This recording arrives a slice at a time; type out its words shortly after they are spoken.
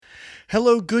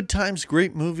Hello, Good Times,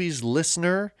 Great Movies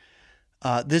listener.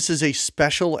 This is a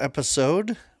special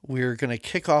episode. We're going to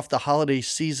kick off the holiday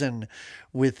season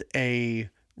with a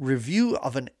review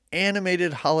of an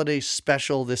animated holiday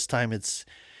special. This time it's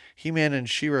He-Man and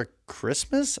She-Ra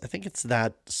Christmas. I think it's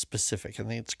that specific. I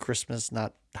think it's Christmas,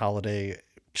 not holiday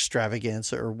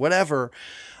extravaganza or whatever.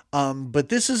 But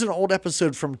this is an old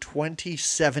episode from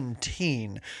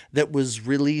 2017 that was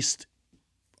released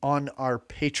on our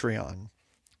Patreon.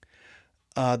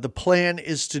 The plan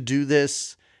is to do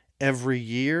this every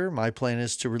year. My plan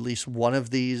is to release one of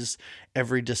these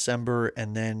every December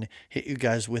and then hit you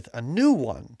guys with a new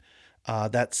one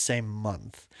that same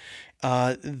month.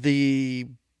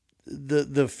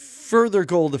 The further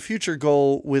goal, the future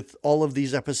goal with all of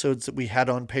these episodes that we had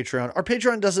on Patreon, our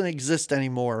Patreon doesn't exist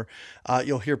anymore.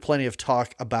 You'll hear plenty of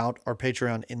talk about our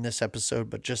Patreon in this episode,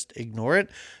 but just ignore it.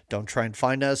 Don't try and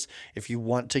find us. If you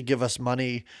want to give us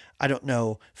money, I don't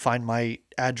know, find my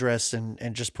address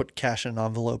and just put cash in an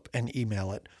envelope and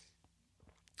email it.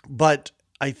 But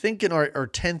I think in our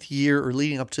 10th year or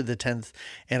leading up to the 10th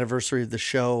anniversary of the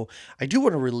show, I do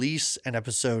want to release an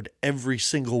episode every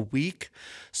single week.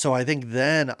 So I think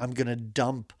then I'm going to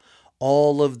dump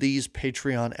all of these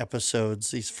Patreon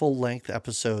episodes, these full length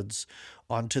episodes,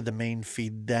 onto the main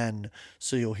feed then.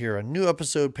 So you'll hear a new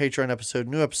episode, new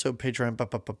episode,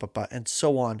 Patreon, and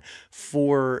so on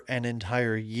for an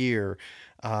entire year.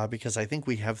 Because I think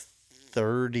we have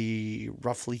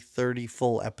roughly 30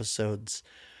 full episodes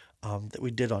that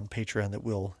we did on Patreon that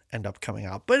will end up coming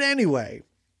out. But anyway,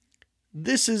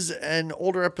 this is an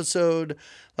older episode,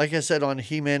 like I said, on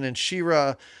He-Man and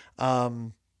She-Ra.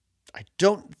 I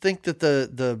don't think that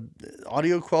the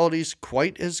audio quality is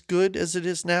quite as good as it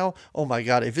is now. Oh my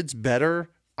God, if it's better,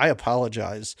 I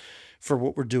apologize for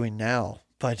what we're doing now.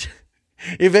 But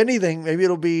if anything, maybe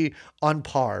it'll be on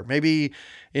par. Maybe,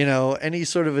 any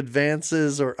sort of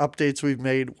advances or updates we've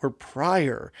made were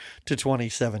prior to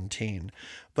 2017.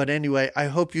 But anyway, I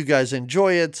hope you guys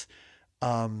enjoy it.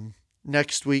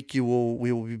 Next week, we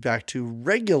will be back to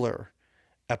regular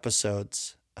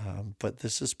episodes. But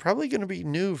this is probably going to be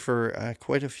new for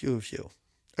quite a few of you.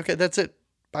 Okay, that's it.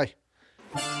 Bye.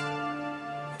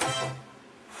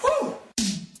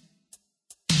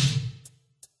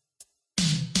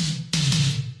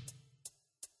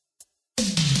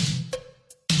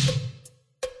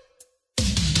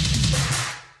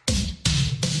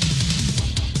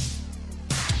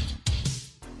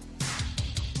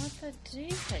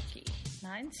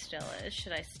 Mine still is.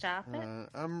 Should I stop it?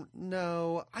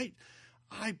 No. I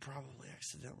probably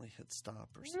accidentally hit stop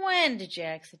or something. When did you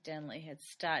accidentally hit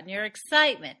stop? In your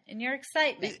excitement,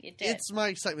 you did. It's my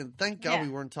excitement. Thank God we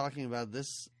weren't talking about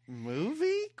this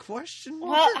movie? Question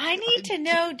mark? Well, I need to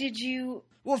know, did you...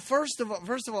 Well, first of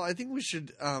all, I think we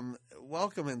should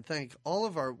welcome and thank all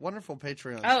of our wonderful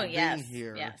Patreons for being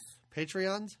here. Yes.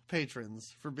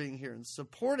 Patrons for being here and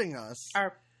supporting us.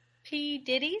 Our P.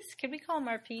 Diddies? Can we call them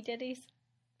our P. Diddies?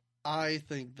 I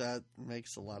think that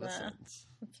makes a lot of sense.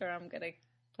 That's where I'm going to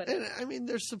put it. And I mean,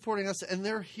 they're supporting us, and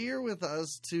they're here with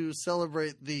us to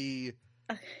celebrate the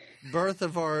birth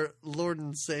of our Lord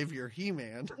and Savior,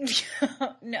 He-Man.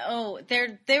 No,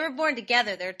 they were born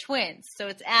together. They're twins. So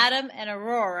it's Adam and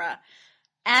Aurora.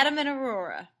 Adam and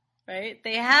Aurora, right?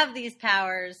 They have these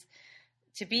powers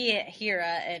to be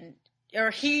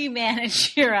or He-Man and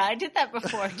She-Ra. I did that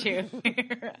before, too.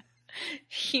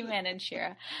 He-Man and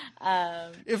She-Ra.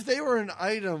 If they were an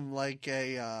item like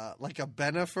a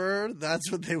Benefer,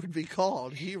 that's what they would be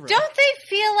called. He-Ra. Don't they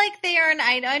feel like they are an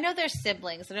item? I know they're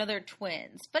siblings. I know they're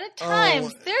twins. But at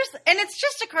times and it's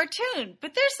just a cartoon,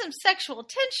 but there's some sexual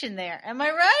tension there. Am I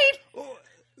right? Oh,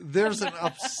 there's an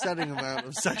upsetting amount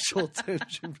of sexual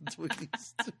tension between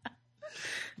these two.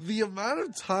 The amount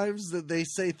of times that they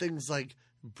say things like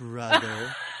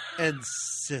brother and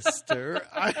sister,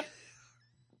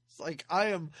 I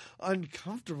am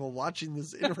uncomfortable watching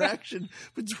this interaction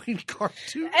between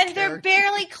cartoon and they're characters.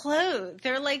 barely clothed.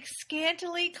 They're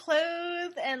scantily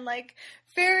clothed and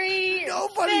very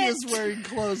Nobody fit. is wearing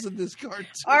clothes in this cartoon.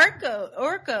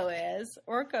 Orko is.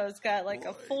 Orko's got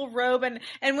a full robe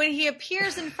and when he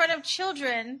appears in front of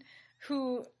children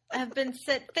who have been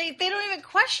set, they don't even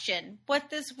question what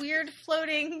this weird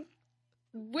floating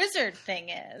wizard thing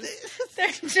is. They're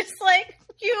just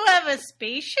you have a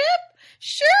spaceship?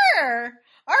 Sure.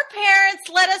 Our parents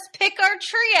let us pick our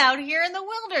tree out here in the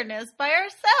wilderness by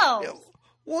ourselves. Yeah,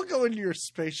 we'll go into your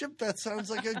spaceship. That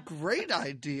sounds like a great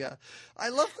idea. I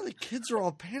love how the kids are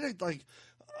all panicked.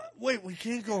 Wait, we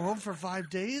can't go home for 5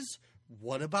 days?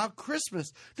 what about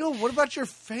Christmas? No, what about your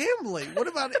family? What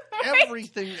about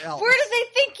everything else? Where do they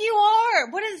think you are?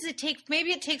 What does it take?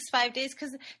 Maybe it takes 5 days,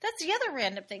 because that's the other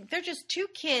random thing. They're just 2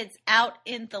 kids out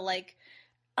in the, like,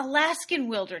 Alaskan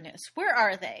wilderness. Where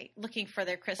are they looking for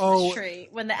their Christmas tree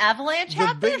when the avalanche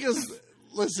happens?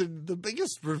 The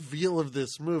biggest reveal of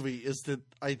this movie is that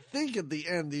I think at the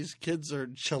end these kids are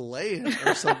Chilean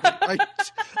or something.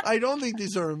 I don't think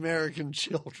these are American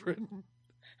children.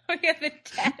 Oh, yeah, the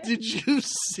dad. Did you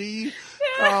see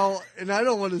how, and I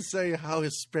don't want to say how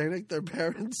Hispanic their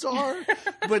parents are,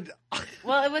 but...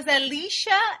 Well, it was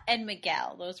Alicia and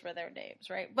Miguel. Those were their names,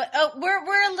 right? But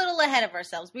we're a little ahead of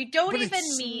ourselves. We don't even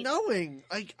meet... It's snowing.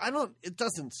 Like, it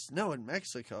doesn't snow in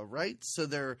Mexico, right? So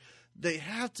they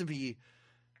have to be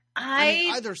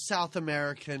either South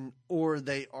American or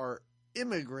they are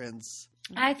immigrants.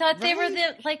 I thought they were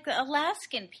the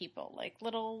Alaskan people, like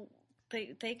little...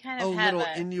 They kind of have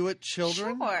little Inuit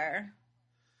children? Sure.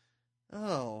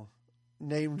 Oh,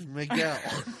 named Miguel.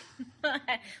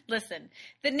 Listen,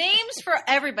 the names for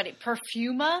everybody.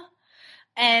 Perfuma,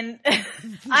 and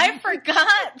I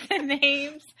forgot the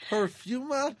names.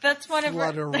 Perfuma? That's one of her...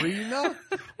 Flutterina?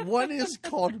 One is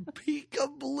called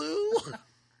Peekaboo.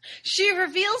 She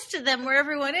reveals to them where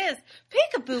everyone is.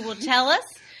 Peekaboo will tell us.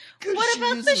 What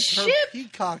about the ship? Her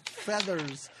peacock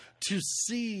feathers to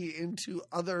see into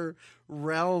other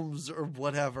realms or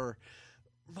whatever.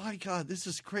 My God, this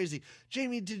is crazy.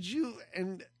 Jamie, did you,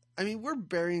 and I mean, we're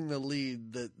burying the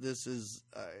lead that this is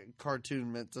a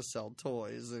cartoon meant to sell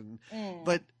toys,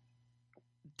 but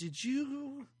did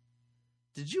you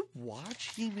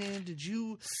watch He-Man? Did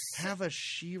you have a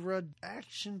She-Ra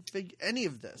action figure? Any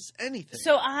of this? Anything?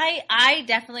 So I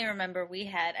definitely remember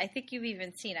I think you've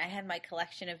even seen, I had my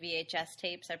collection of VHS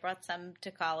tapes. I brought some to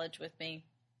college with me.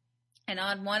 And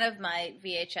on one of my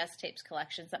VHS tapes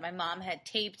collections that my mom had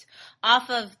taped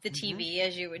off of the TV,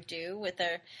 as you would do with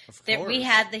her, we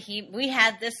had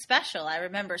this special. I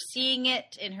remember seeing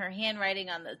it in her handwriting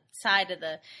on the side of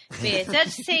the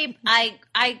VHS tape. I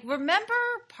remember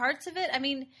parts of it. I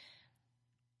mean,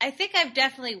 I think I've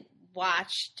definitely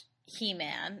watched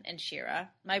He-Man and She-Ra.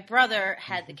 My brother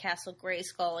had the Castle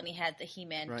Grayskull, and he had the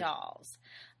He-Man dolls.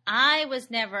 I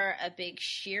was never a big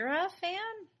She-Ra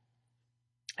fan.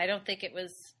 I don't think it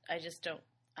was, I guess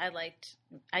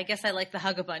I liked the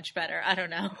Hug-a-Bunch better. I don't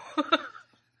know.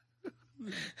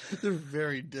 They're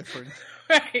very different.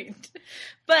 Right.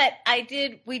 But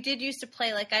we did used to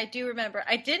play, like, I didn't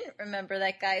remember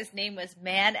that guy's name was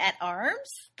Man at Arms.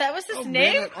 That was his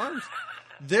name? Man at Arms.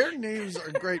 Their names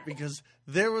are great because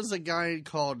there was a guy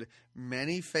called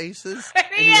Many Faces. And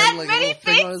he had many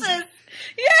faces.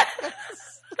 Yeah.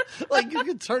 Like, you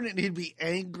could turn it and he'd be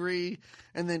angry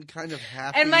and then kind of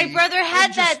happy. And my brother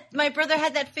had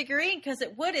that figurine because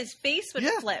his face would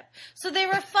flip. So they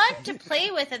were fun to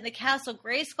play with, and the Castle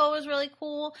Grayskull was really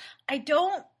cool. I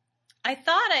thought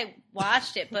I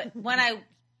watched it, but when I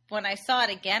saw it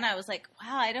again, I was like,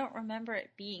 wow, I don't remember it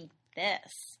being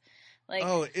this. Like,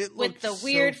 it with the so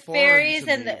weird fairies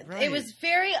and it was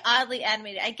very oddly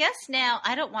animated. I guess now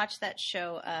I don't watch that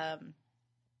show.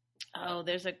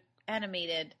 There's a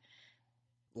animated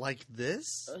like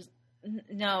this.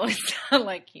 No, it's not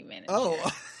like He-Man. Oh,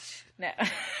 no. I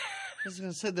was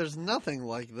gonna say there's nothing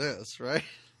like this, right?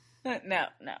 No.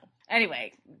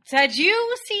 Anyway, so had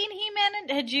you seen He-Man?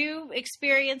 Did you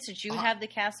have the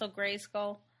Castle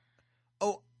Grayskull?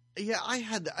 Oh, yeah, I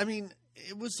had. I mean,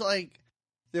 it was like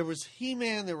there was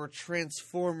He-Man, there were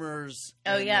Transformers,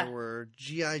 and there were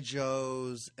G.I.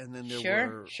 Joes, and then there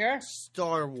were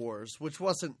Star Wars, which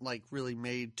wasn't like really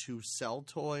made to sell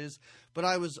toys, but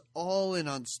I was all in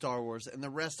on Star Wars, and the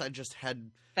rest I just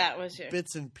had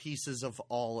bits and pieces of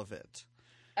all of it.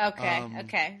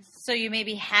 Okay. So you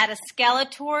maybe had a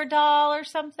Skeletor doll or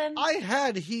something? I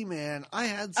had He-Man, I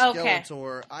had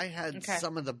Skeletor, I had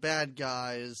some of the bad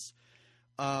guys.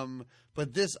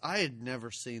 But this, I had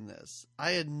never seen this.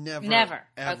 I had never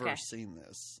ever seen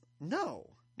this. No,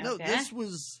 this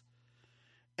was,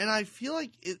 and I feel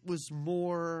like it was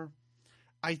more,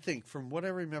 I think, from what I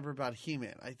remember about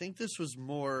He-Man, I think this was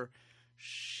more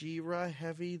She-Ra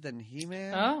heavy than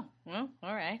He-Man. Oh, well,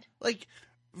 all right. Like,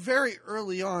 very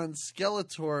early on,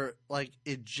 Skeletor, like,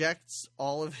 ejects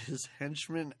all of his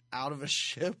henchmen out of a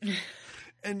ship,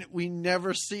 and we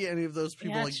never see any of those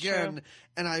people again, true.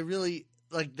 And I really...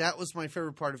 Like, that was my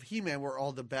favorite part of He-Man, were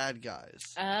all the bad guys.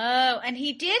 Oh, and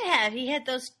he had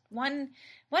those, one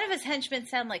of his henchmen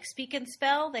sound like Speak and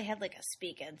Spell. They had like a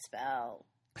Speak and Spell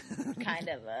kind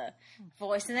of a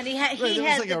voice. And then he had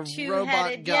like the a two-headed,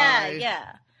 robot guy.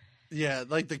 Yeah. Yeah,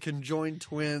 like the conjoined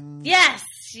twins. Yes.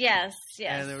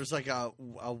 And there was like a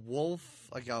wolf,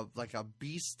 like a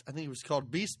beast. I think it was called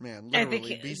Beast Man. I Literally,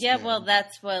 think, Beast yeah. Man. Well,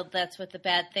 that's what the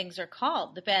bad things are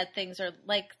called. The bad things are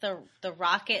like the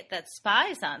rocket that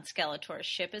spies on Skeletor's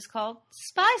ship is called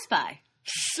Spy.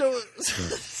 So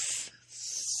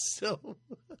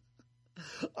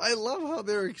I love how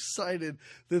they're excited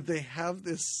that they have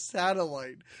this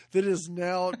satellite that is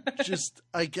now just,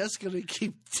 I guess, going to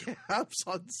keep tabs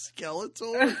on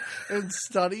Skeletor and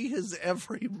study his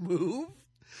every move.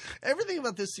 Everything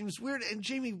about this seems weird. And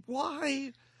Jamie,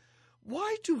 why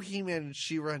do He-Man and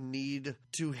She-Ra need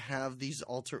to have these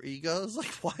alter egos?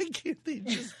 Like, why can't they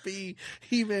just be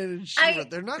He-Man and She-Ra?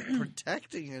 They're not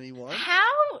protecting anyone.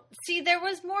 See, there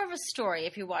was more of a story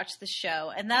if you watch the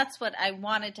show, and that's what I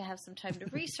wanted to have some time to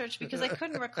research because I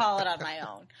couldn't recall it on my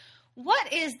own.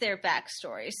 What is their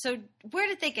backstory? So where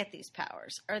did they get these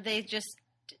powers? Are they just,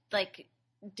 like,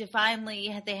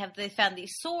 divinely, they found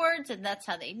these swords, and that's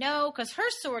how they know? Because her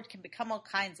sword can become all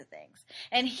kinds of things.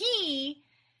 And she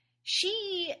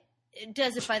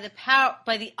does it by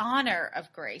the honor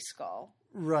of Grayskull.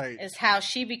 Right. Is how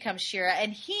she becomes She-Ra,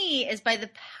 and he is by the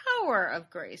power of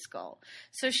Grayskull.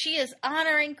 So she is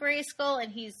honoring Grayskull,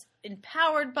 and he's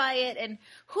empowered by it. And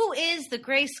who is the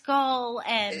Grayskull?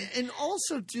 And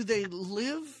also, do they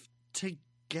live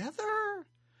together?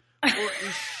 Or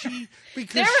is she...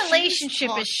 Because their relationship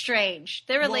is strange.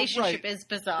 Their relationship is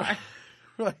bizarre.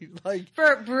 Right, like...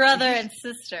 For brother and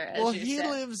sister, as well, you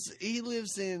said. he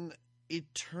lives in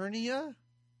Eternia,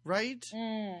 right?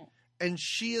 Mm. And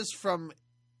she is from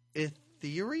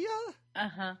Etheria?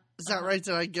 Uh-huh. Is that right?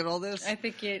 Did I get all this? I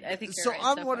think you're so right.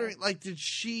 I'm wondering, like, did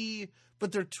she...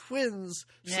 But they're twins,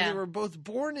 so Yeah. they were both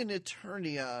born in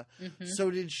Eternia. Mm-hmm. So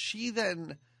did she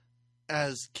then,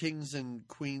 as kings and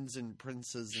queens and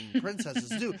princes and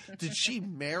princesses do, did she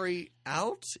marry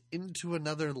out into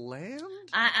another land?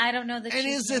 I don't know that And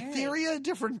she's is married. Etheria a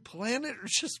different planet or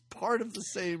just part of the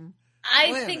same I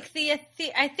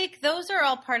planet? think those are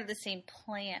all part of the same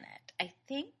planet. I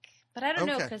think, but I don't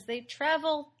know Okay. because they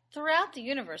travel throughout the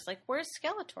universe. Like, where's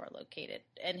Skeletor located?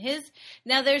 And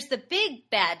now there's the big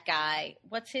bad guy.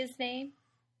 What's his name?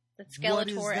 That's What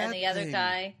is Skeletor that and the other thing?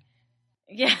 guy.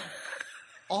 Yeah.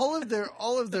 All of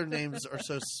their names are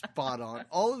so spot on.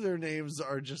 All of their names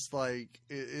are just like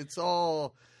it's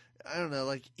all, I don't know,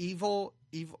 like evil,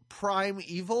 prime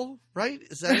evil, right?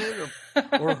 Is that it?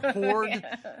 Or horde,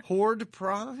 horde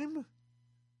prime?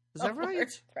 Is that right? Horde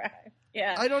Prime.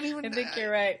 Yeah. I don't even. I think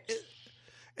you're right.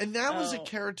 And that was a Oh.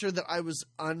 character that I was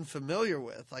unfamiliar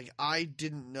with. Like, I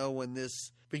didn't know when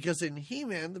this, because in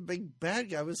He-Man, the big bad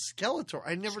guy was Skeletor.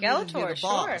 I never knew that he had a Skeletor,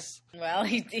 boss. sure. Well,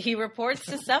 he reports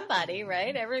to somebody,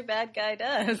 right? Every bad guy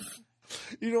does.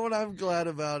 You know what I'm glad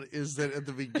about is that at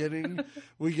the beginning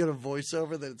we get a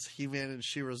voiceover that it's He-Man and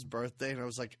She-Ra's birthday, and I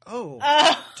was like, oh,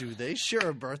 do they share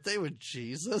a birthday with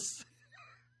Jesus?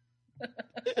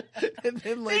 And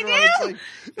then later on it's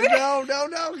like,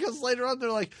 no, because later on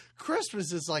they're like,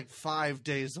 Christmas is like 5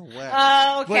 days away.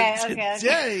 Oh, okay, But okay.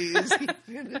 today is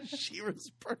He-Man and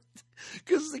She-Ra's birthday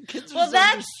because the kids are Well, so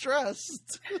that's-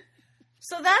 distressed.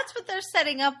 So that's what they're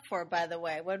setting up for, by the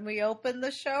way. When we open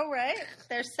the show, right?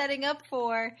 They're setting up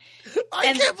for...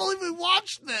 I can't believe we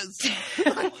watched this.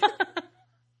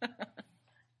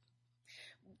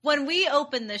 When we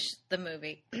open the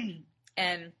movie,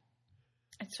 and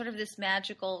it's sort of this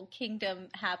magical kingdom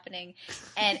happening,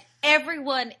 and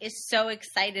everyone is so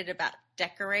excited about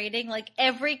decorating. Like,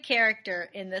 every character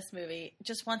in this movie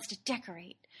just wants to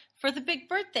decorate for the big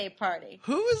birthday party.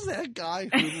 Who is that guy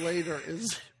who later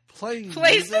is playing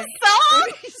Plays the music? song?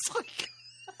 And he's like...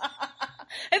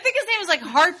 I think his name was like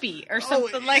Harpy or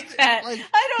something like that. Like,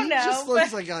 I don't know. He just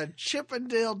looks but like a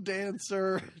Chippendale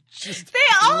dancer. Just they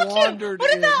all do. wandered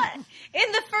What in. about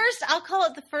in the first? I'll call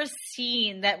it the first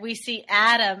scene that we see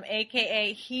Adam,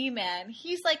 aka He-Man.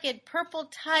 He's like in purple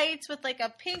tights with like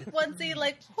a pink onesie.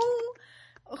 Like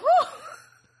who?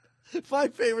 My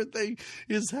favorite thing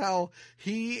is how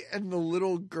he and the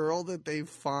little girl that they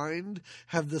find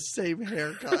have the same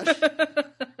haircut.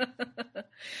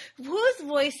 Whose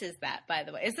voice is that, by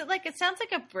the way? Is it like, it sounds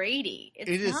like a Brady? It's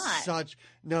It is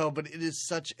not. but it is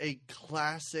such a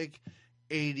classic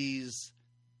 80s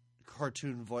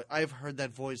cartoon voice. I've heard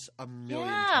that voice a million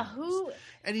times. Who?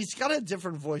 And he's got a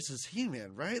different voice as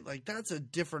He-Man, right? Like, that's a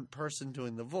different person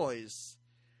doing the voice,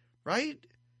 right?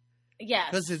 Yes.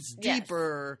 Because it's Yes.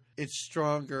 deeper, it's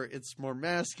stronger, it's more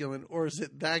masculine, or is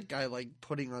it that guy like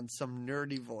putting on some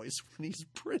nerdy voice when he's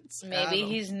Prince Maybe Adam?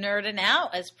 he's nerding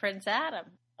out as Prince Adam.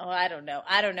 Oh, I don't know.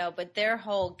 But their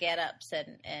whole get-ups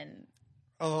and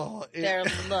Oh, their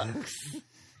looks.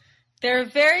 They're a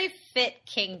very fit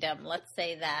kingdom, let's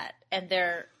say that. And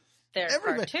they're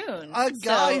cartoons. A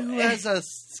guy who has a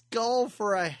skull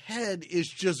for a head is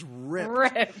just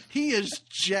ripped. He is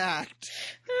jacked.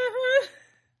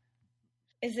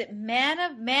 Is it Man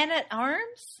at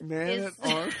Arms? Man at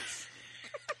Arms.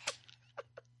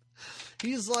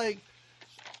 He's like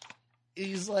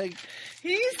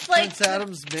Prince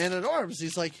Adam's Man at Arms.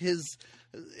 He's like his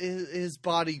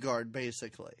bodyguard,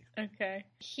 basically. Okay.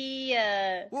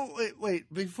 Well,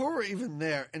 wait. Before we're even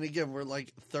there, and again, we're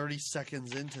like 30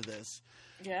 seconds into this.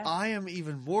 Yeah. I am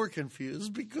even more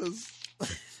confused because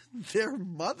their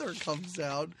mother comes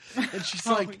out and she's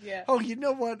oh, you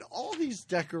know what? All these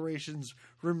decorations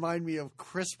remind me of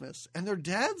Christmas. And their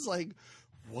dad's like,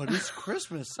 what is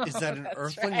Christmas? Is that an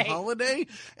Earthling holiday?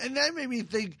 And that made me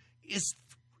think, is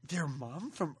their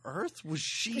mom from Earth? Was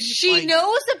she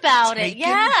knows about it,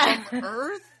 yeah. from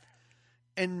Earth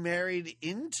and married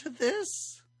into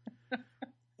this?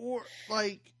 Or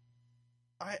like,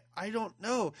 I don't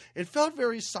know. It felt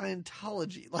very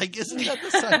Scientology. Like, isn't that the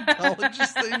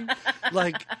Scientologist thing?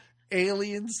 Like,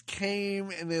 aliens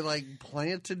came and they like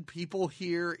planted people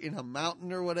here in a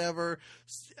mountain or whatever.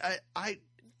 Are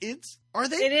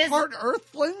they part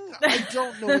Earthling? I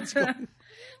don't know what's going on.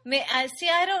 See,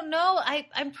 I don't know.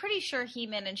 I'm pretty sure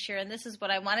He-Man and She-Ra, and this is what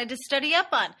I wanted to study up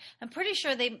on. I'm pretty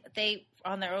sure they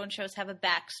on their own shows have a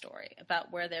backstory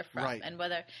about where they're from and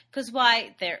whether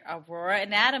Aurora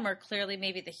and Adam are clearly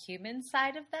maybe the human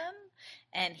side of them,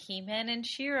 and He-Man and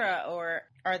She-Ra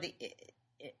are the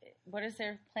what is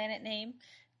their planet name?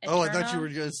 Eterna? Oh, I thought you were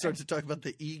going to start to talk about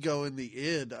the ego and the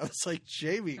id. I was like,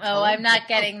 Jamie. Oh, I'm not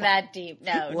getting that deep.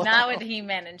 No, wow. Not with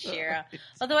He-Man and She-Ra.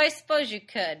 Although I suppose you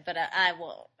could, but I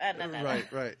won't. No.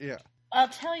 Right, yeah. I'll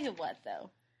tell you what,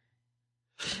 though.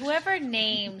 Whoever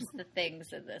names the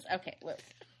things in this. Okay, look.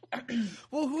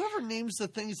 Well, whoever names the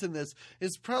things in this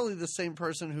is probably the same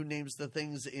person who names the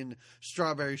things in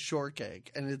Strawberry Shortcake.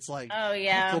 And it's like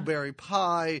Huckleberry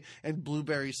Pie and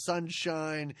Blueberry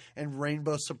Sunshine and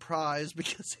Rainbow Surprise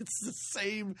because it's the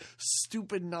same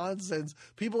stupid nonsense.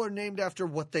 People are named after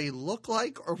what they look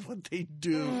like or what they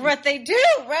do. What they do,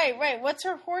 right. What's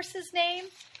her horse's name?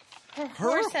 Her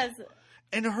horse has...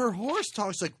 And her horse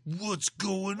talks like, what's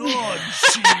going on,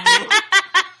 Sheila?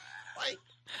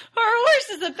 Her horse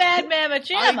is a bad mamma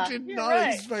jamma. I did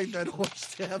not expect that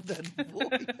horse to have that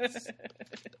voice.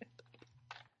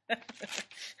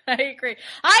 I agree.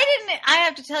 I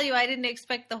have to tell you, I didn't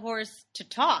expect the horse to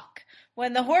talk.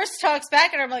 When the horse talks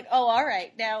back, and I'm like, oh, all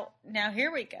right, now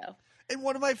here we go. And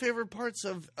one of my favorite parts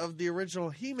of the original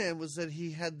He-Man was that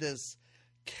he had this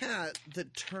cat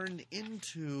that turned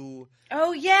into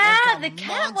the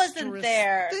cat wasn't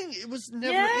there thing. It was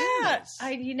never in this.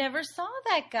 You never saw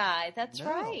that guy. That's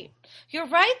right. You're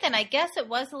right. Then I guess it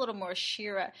was a little more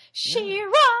She-Ra.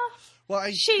 Well,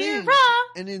 I She-Ra. think,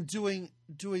 and in doing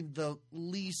the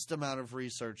least amount of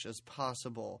research as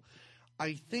possible,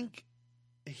 I think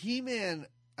He-Man.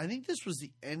 I think this was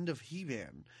the end of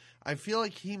He-Man. I feel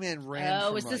like He-Man ran.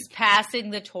 Oh, was this passing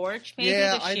the torch? Maybe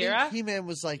to She-Ra? I think He-Man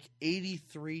was like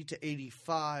 83 to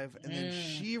 85, and then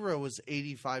She-Ra was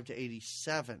 85 to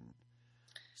 87.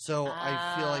 So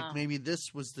I feel like maybe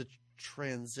this was the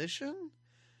transition.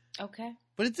 Okay,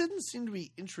 but it didn't seem to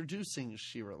be introducing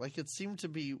She-Ra. Like it seemed to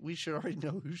be, we should already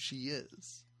know who she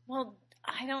is. Well,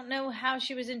 I don't know how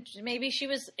she was. Maybe she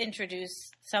was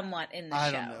introduced somewhat in the show.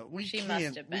 I don't know. She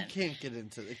must have been. We can't get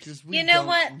into it because we don't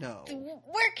what? know.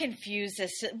 We're confused.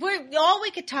 All we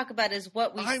could talk about is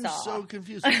what we saw. I'm so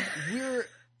confused.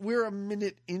 We're a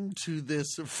minute into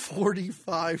this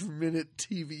 45-minute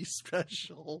TV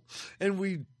special, and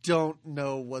we don't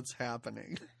know what's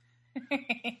happening.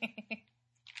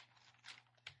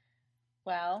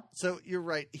 Well, so you're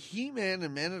right. He-Man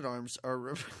and Man-at-Arms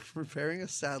are repairing a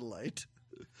satellite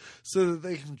so that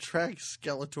they can track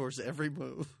Skeletor's every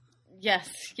move. Yes.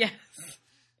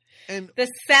 And the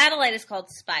satellite is called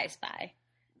Spy.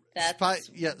 That's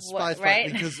Spy,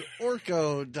 right? Because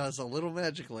Orko does a little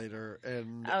magic later,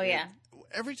 and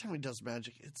every time he does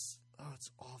magic, it's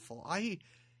awful.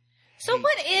 So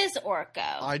what is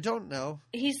Orko? I don't know.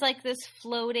 He's like this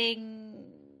floating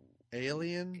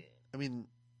alien. I mean,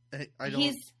 I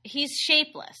don't. He's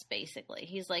shapeless, basically.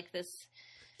 He's like this.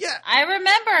 Yeah, I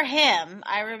remember him.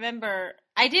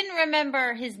 I didn't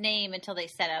remember his name until they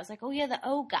said it. I was like, oh yeah, the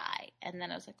O guy, and then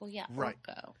I was like, oh yeah,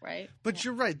 Orko, right? But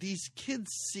you're right. These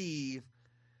kids see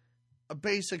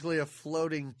basically a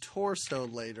floating torso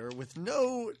later with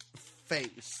no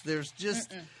face. There's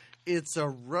just it's a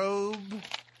robe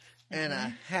and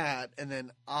a hat and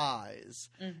then eyes,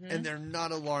 and they're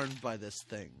not alarmed by this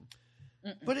thing.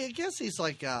 But I guess he's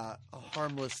like a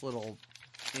harmless little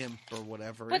imp or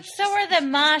whatever. But so are the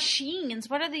machines.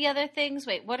 What are the other things?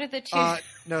 Wait, what are the two?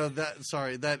 No,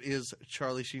 that is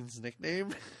Charlie Sheen's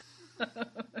nickname.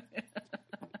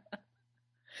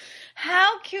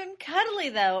 How cute and cuddly,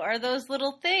 though, are those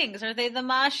little things? Are they the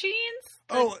machines?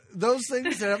 Oh, those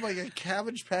things that have like a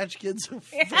Cabbage Patch Kid's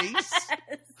face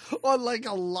on like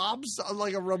a lobster,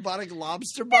 like a robotic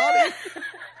lobster body.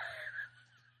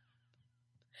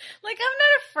 Like, I'm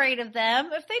not afraid of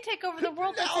them. If they take over the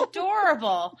world, that's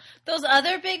adorable. Those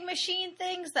other big machine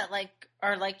things that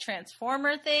are like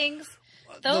Transformer things.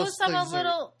 Those I'm a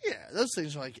little. Those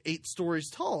things are like 8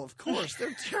 stories tall. Of course,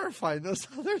 they're terrifying. Those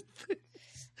other things.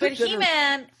 But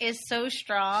He-Man is so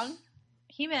strong.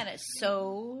 He-Man is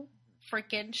so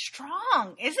freaking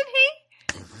strong, isn't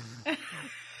he?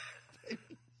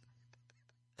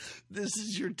 This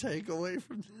is your takeaway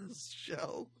from this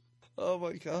show. Oh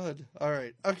my God. All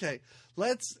right. Okay.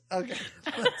 Let's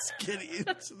get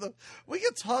into we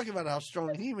can talk about how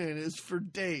strong He-Man is for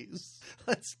days.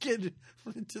 Let's get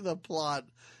into the plot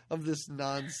of this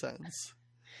nonsense.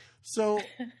 So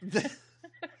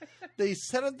they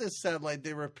set up this satellite,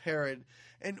 they repair it,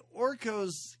 and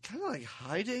Orko's kind of like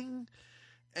hiding,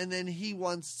 and then he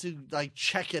wants to like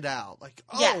check it out. Like,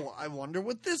 I wonder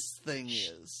what this thing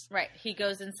is. Right. He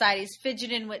goes inside, he's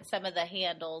fidgeting with some of the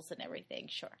handles and everything,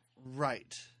 sure.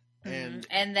 Right. And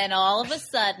then all of a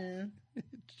sudden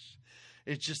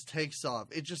it just takes off.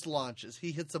 It just launches.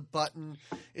 He hits a button.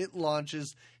 It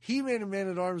launches. He-Man and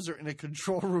Man-at-Arms are in a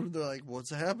control room. They're like,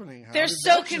 what's happening? They're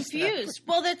so confused.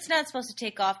 Well, that's not supposed to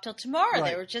take off till tomorrow.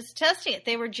 Right. They were just testing it.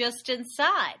 They were just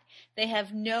inside. They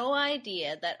have no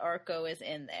idea that Orko is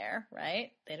in there,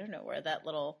 right? They don't know where that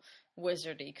little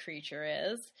wizardy creature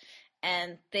is.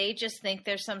 And they just think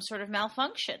there's some sort of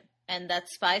malfunction. And that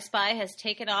Spy has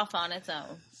taken off on its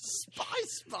own.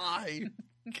 Spy!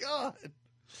 God.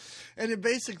 And it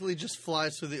basically just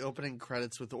flies through the opening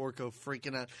credits with Orko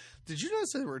freaking out. Did you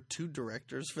notice there were 2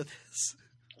 directors for this?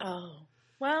 Oh.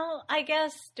 Well, I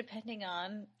guess depending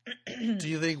on... Do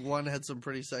you think one had some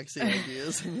pretty sexy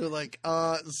ideas? And you're like,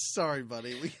 sorry,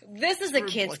 buddy. This is a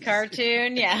kid's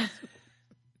cartoon, yeah.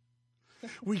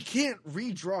 We can't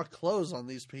redraw clothes on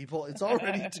these people. It's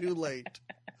already too late.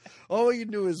 All we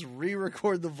can do is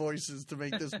re-record the voices to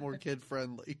make this more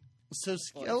kid-friendly. So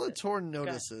Skeletor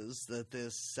notices that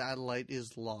this satellite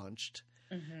is launched,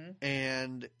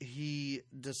 and he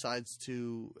decides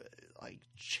to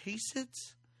chase it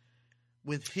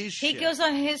with his ship. He goes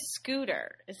on his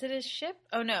scooter. Is it his ship?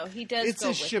 Oh no, he does. It's go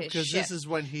his with ship his because ship. this is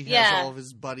when he has all of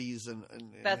his buddies and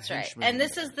that's right. And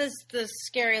this is the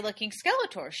scary looking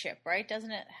Skeletor ship, right?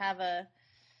 Doesn't it have a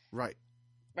right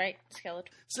Skeletor?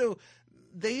 So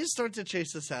they start to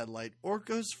chase the satellite.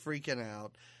 Orko's freaking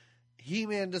out.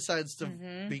 He-Man decides to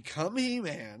become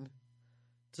He-Man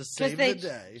to save the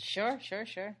day. Sure.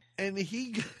 And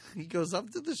he goes up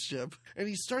to the ship and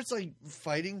he starts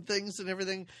fighting things and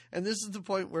everything. And this is the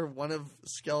point where one of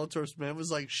Skeletor's men was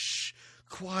like, "Shh,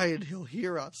 quiet, he'll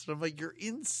hear us." And I'm like, "You're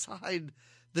inside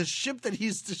the ship that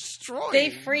he's destroying." They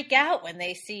freak out when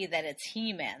they see that it's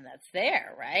He-Man that's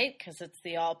there, right? Because it's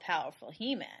the all-powerful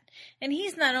He-Man. And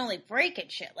he's not only breaking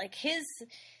shit,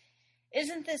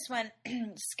 isn't this when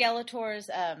Skeletor's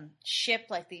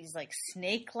ship, these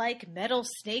metal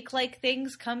snake-like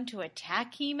things come to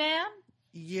attack He-Man?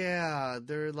 Yeah,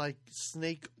 they're like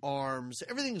snake arms.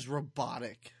 Everything's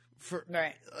robotic. For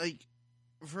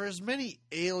as many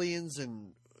aliens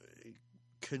and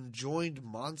conjoined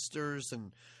monsters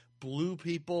and blue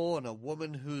people and a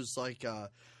woman who's like a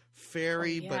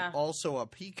fairy but also a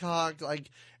peacock,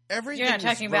 everything. You're not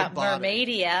talking about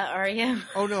Mermaidia, are you?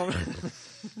 Oh no.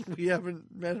 We haven't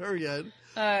met her yet.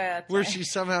 Where she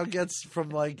somehow gets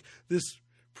from this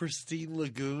pristine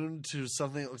lagoon to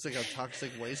something that looks like a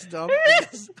toxic waste dump.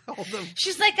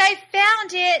 She's like, I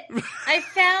found it. I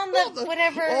found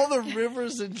whatever. All the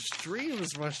rivers and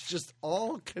streams must just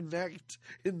all connect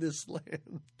in this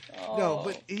land. Oh. No,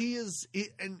 but he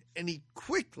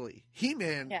quickly,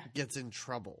 He-Man gets in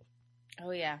trouble.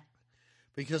 Oh yeah.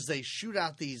 Because they shoot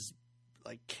out these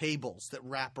cables that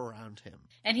wrap around him.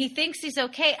 And he thinks he's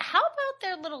okay. How about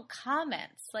their little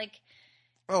comments?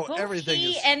 Everything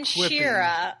he is and quipping.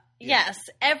 She-Ra, yes,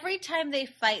 every time they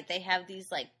fight, they have these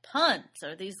puns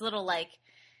or these little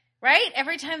right?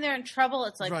 Every time they're in trouble,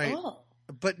 it's right. Oh.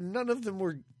 But none of them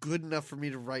were good enough for me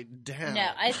to write down. No,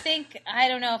 I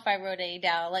don't know if I wrote any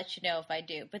down. I'll let you know if I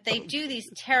do. But they do these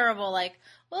terrible I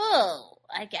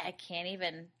can't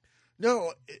even.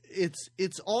 No,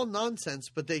 it's all nonsense,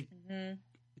 but they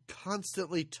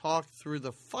constantly talk through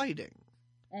the fighting.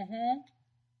 Mm-hmm.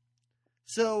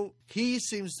 So he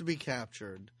seems to be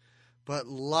captured, But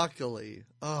luckily,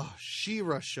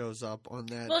 She-Ra shows up on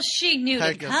that. Well, she knew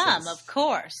Pegasus. to come, of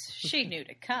course. She knew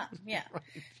to come, yeah. Right.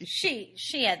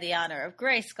 She had the honor of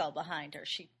Grayskull behind her.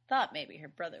 She thought maybe her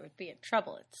brother would be in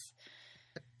trouble.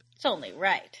 It's only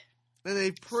right. And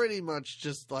they pretty much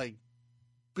just, like,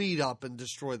 beat up and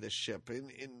destroy this ship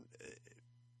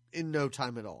in no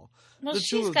time at all. Well, The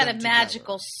two she's of got a them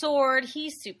magical together. sword.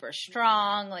 He's super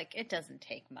strong. Like, it doesn't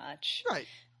take much. Right.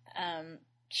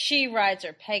 She rides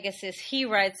her Pegasus. He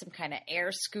rides some kind of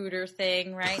air scooter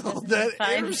thing, right? Oh, Doesn't that he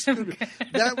find air some scooter.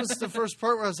 kind- That was the first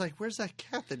part where I was like, where's that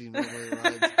cat that he normally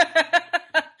rides?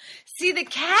 See, the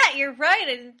cat, you're right.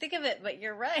 I didn't think of it, but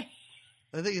you're right.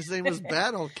 I think his name was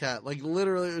Battle Cat. Like,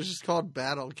 literally, it was just called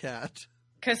Battle Cat.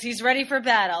 Because he's ready for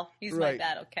battle. He's my Right.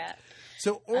 battle cat.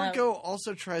 So Orko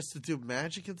also tries to do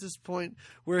magic at this point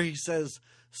where he says,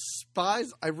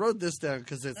 spies. I wrote this down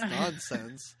because it's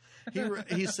nonsense.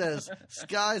 He says,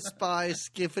 Sky Spy,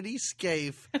 Skiffity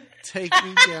Scafe, take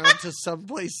me down to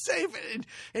someplace safe.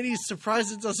 And he's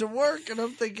surprised it doesn't work. And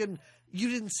I'm thinking, you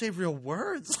didn't say real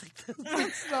words. Like,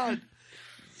 that's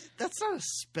not a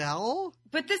spell.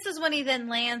 But this is when he then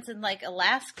lands in, like,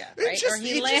 Alaska, It right? just,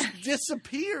 it just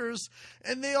disappears.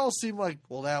 And they all seem like,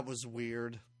 well, that was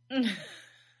weird.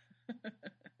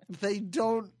 They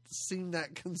don't seem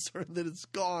that concerned that it's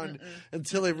gone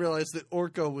until they realize that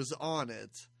Orko was on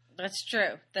it. That's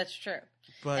true. That's true.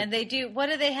 But And they do. What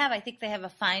do they have? I think they have a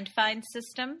find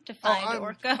system to find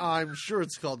Orko. I'm sure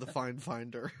it's called the Find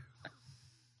Finder.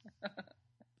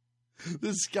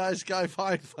 The Sky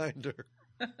Find Finder.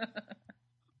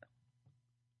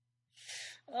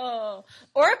 Oh,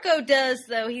 Orko does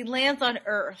though. He lands on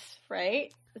Earth,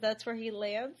 right? That's where he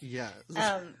lands. Yes.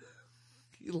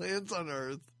 He lands on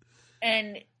Earth.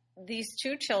 And these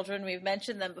two children, we've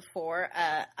mentioned them before,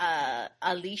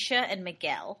 Alicia and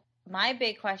Miguel. My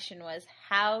big question was,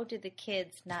 how did the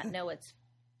kids not know it's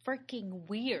freaking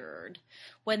weird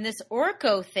when this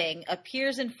Orko thing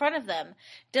appears in front of them,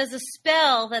 does a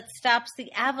spell that stops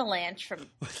the avalanche from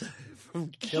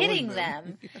Killing hitting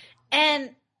them?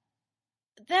 And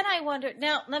then I wonder,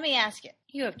 now let me ask you,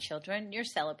 you have children, you're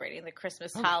celebrating the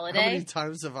Christmas holiday. How many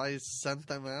times have I sent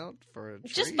them out for a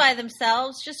treat? Just by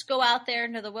themselves. Just go out there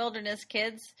into the wilderness,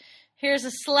 kids. Here's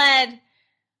a sled.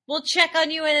 We'll check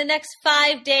on you in the next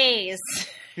 5 days.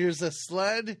 Here's a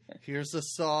sled. Here's a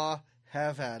saw.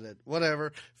 Have at it.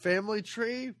 Whatever. Family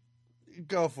tree.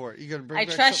 Go for it. You gonna bring? I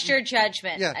back trust something? your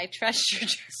judgment. Yeah. I trust your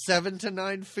judgment. 7 to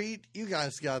 9 feet. You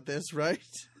guys got this, right?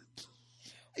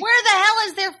 Where the hell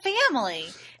is their family?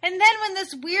 And then when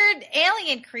this weird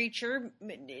alien creature,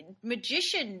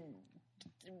 magician,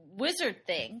 wizard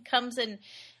thing comes and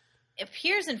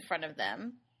appears in front of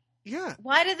them, Yeah.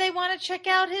 why do they want to check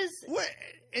out his... What?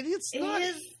 And it's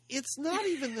not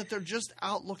even that they're just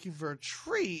out looking for a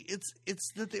tree.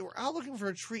 It's that they were out looking for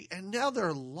a tree and now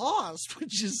they're lost,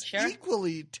 which is Sure.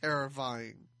 equally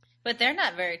terrifying. But they're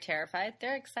not very terrified.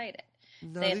 They're excited.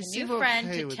 No, They have a seem new friend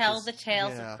okay to with tell this. the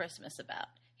tales Yeah. of Christmas about.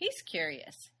 He's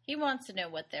curious. He wants to know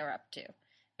what they're up to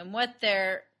and what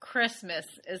their Christmas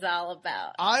is all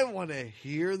about. I want to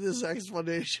hear this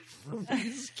explanation from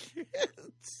these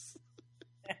kids.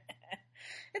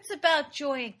 It's about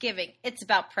joy and giving. It's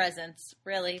about presents,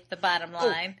 really, the bottom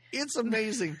line. It's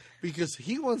amazing because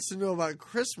he wants to know about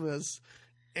Christmas,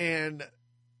 and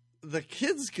the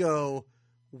kids go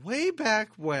way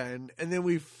back when, and then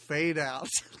we fade out.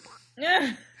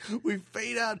 We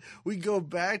fade out. We go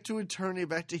back to eternity,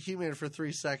 back to He-Man for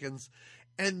 3 seconds,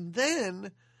 and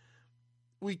then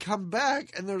we come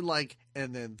back, and they're like,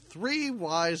 and then 3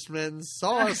 wise men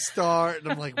saw a star,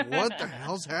 and I'm like, what the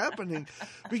hell's happening?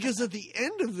 Because at the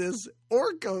end of this,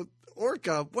 Orko,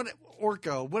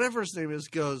 whatever his name is,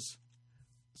 goes,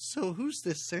 so who's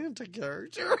this Santa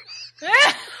character?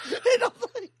 And I'm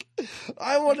like,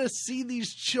 I want to see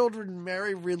these children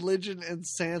marry religion and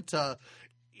Santa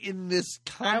in this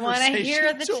conversation. I want to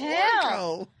hear the to tale.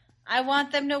 Orko. I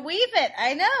want them to weave it.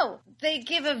 I know. They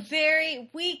give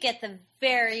we get the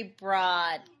very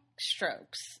broad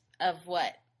strokes of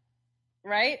what,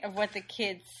 right? Of what the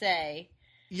kids say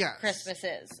Yes. Christmas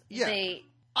is. Yeah. They,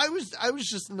 I was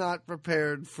just not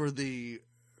prepared for the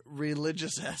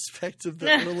religious aspect of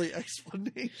the early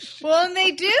explanation. well, and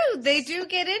they do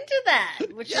get into that,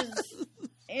 which is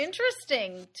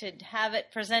interesting to have it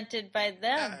presented by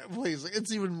them. Please,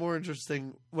 it's even more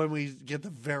interesting when we get the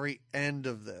very end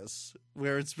of this,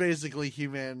 where it's basically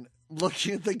He-Man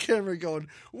looking at the camera going,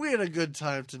 we had a good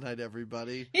time tonight,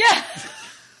 everybody. Yeah.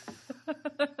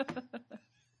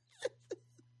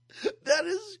 That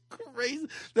is crazy.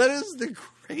 That is the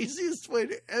craziest way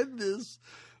to end this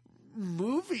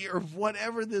movie or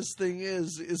whatever this thing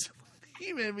is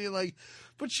He-Man being like,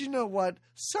 but you know what?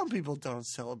 Some people don't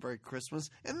celebrate Christmas,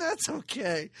 and that's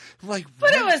okay. I'm like,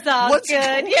 but it was all what's good.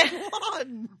 Going Yeah.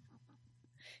 on?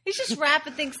 He's just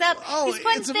wrapping things up. Oh, He's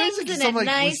putting it's things amazing. in a I'm like,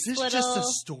 nice was this little. just a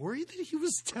story that he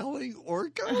was telling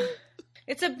Orko?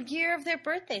 It's a year of their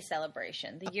birthday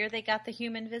celebration. The year they got the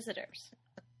human visitors.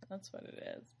 That's what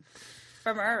it is.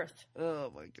 From Earth.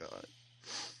 Oh my god.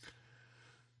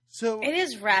 So it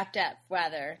is wrapped up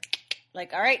rather.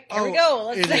 Like, all right, here we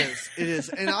go. It is.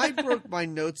 And I broke my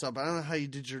notes up. I don't know how you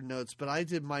did your notes, but I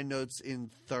did my notes in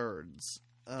thirds.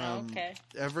 Okay.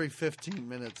 Every 15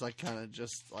 minutes, I kind of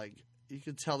just like, you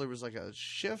could tell there was like a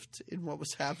shift in what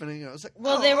was happening. I was like,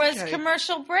 well, there was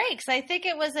commercial breaks. I think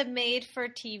it was a made for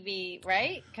TV,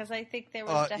 right? Because I think there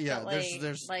was definitely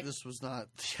this was not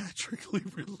theatrically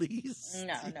released.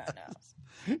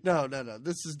 No. No.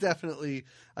 This is definitely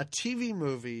a TV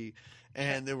movie.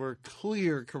 And there were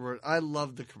clear commercial. I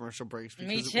love the commercial breaks because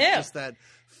Me too. It was just that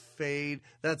fade,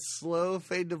 that slow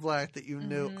fade to black that you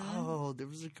knew. Oh, there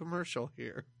was a commercial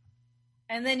here.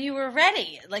 And then you were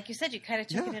ready, like you said. You kind of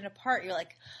took it in apart. You're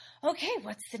like, okay,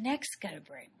 what's the next gonna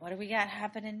bring? What do we got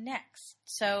happening next?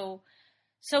 So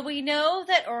we know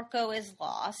that Orko is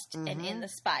lost and in the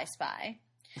Spy.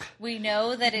 We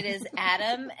know that it is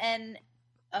Adam and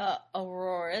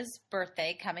Aurora's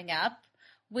birthday coming up.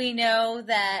 We know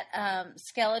that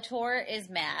Skeletor is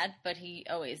mad, but he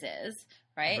always is,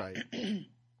 right? Right.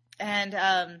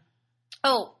 And,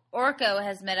 Orko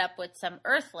has met up with some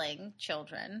Earthling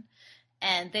children,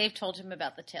 and they've told him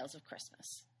about the tales of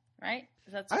Christmas, right?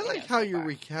 That's I like how you're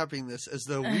recapping this as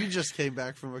though we just came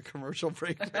back from a commercial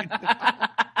break right now.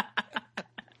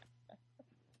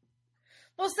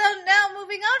 Well, so now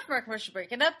moving on from our commercial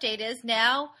break, an update is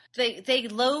now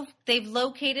they've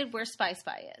located where Spy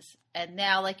is, and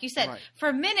now, like you said, for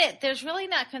a minute, there's really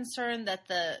not concern that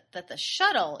the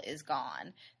shuttle is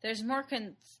gone. There's more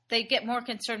they get more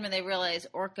concerned when they realize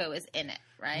Orko is in it,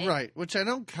 right? Right, which I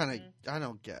don't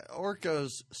get.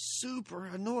 Orko's super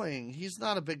annoying. He's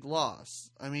not a big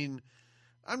loss. I mean,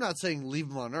 I'm not saying leave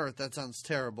him on Earth. That sounds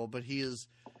terrible, but he's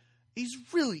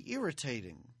really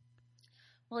irritating.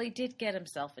 Well, he did get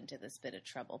himself into this bit of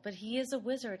trouble, but he is a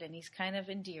wizard, and he's kind of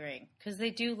endearing because they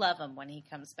do love him when he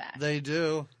comes back. They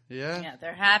do, yeah. Yeah,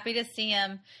 they're happy to see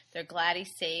him. They're glad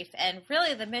he's safe, and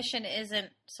really, the mission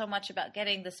isn't so much about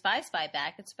getting the Spy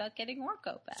back; it's about getting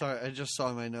Orko back. Sorry, I just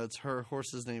saw in my notes. Her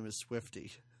horse's name is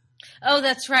Swifty. Oh,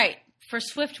 that's right. For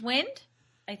Swift Wind,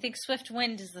 I think Swift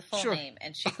Wind is the full name,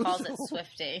 and she calls it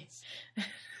Swifty.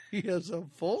 He has a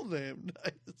full name.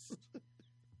 Nice.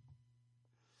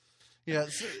 Yeah,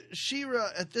 so She-Ra,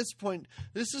 at this point,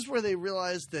 this is where they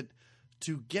realize that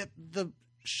to get the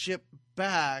ship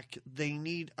back, they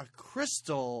need a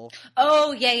crystal.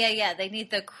 Oh, yeah. They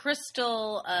need the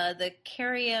crystal, the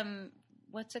Carium,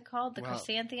 what's it called? The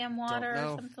Chrysanthemum water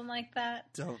or something like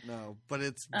that? Don't know. But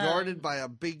it's guarded by a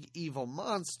big evil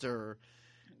monster.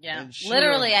 Yeah,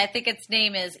 literally, I think its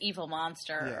name is Evil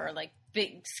Monster or like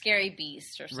Big Scary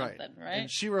Beast or something, right? And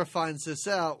She-Ra finds this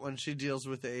out when she deals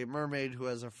with a mermaid who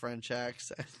has a French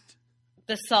accent.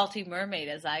 The salty mermaid,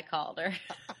 as I called her.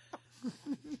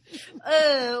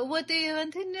 Oh, what do you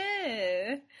want to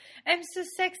know? I'm so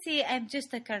sexy. I'm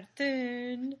just a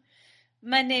cartoon.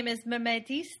 My name is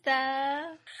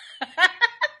Mermaidista.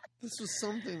 This was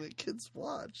something that kids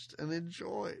watched and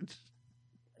enjoyed.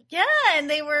 Yeah, and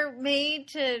they were made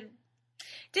to... Did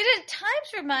it at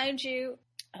times remind you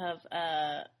of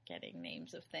getting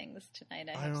names of things tonight?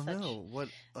 I don't know. What,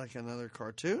 like another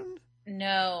cartoon?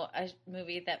 No, a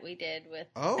movie that we did with...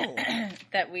 Oh.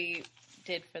 that we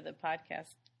did for the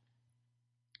podcast.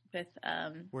 With...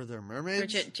 Were there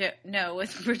mermaids?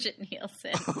 with Bridget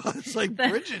Nielsen. It's like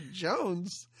Bridget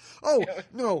Jones. Oh,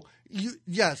 no.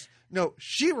 Yes. No,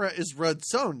 She-Ra is Red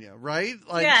Sonja, right?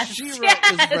 Like, She-Ra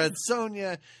is Red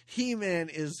Sonja. He-Man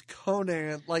is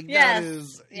Conan. Like, that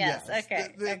is... Yes.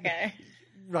 Okay.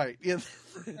 Right. Yeah.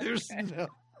 There's no...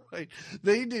 Right.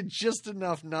 They did just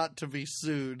enough not to be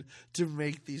sued to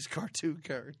make these cartoon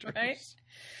characters.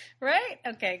 Right?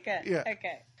 Okay, good. Yeah.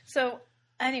 Okay. So,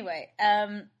 anyway,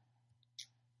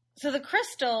 so the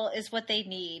crystal is what they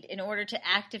need in order to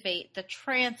activate the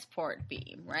transport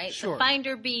beam, right? Sure. The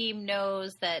finder beam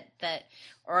knows that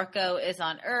Orko is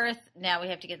on Earth. Now we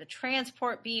have to get the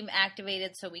transport beam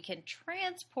activated so we can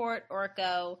transport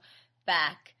Orko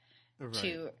back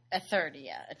to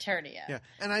Eternia. Yeah,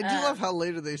 and I do love how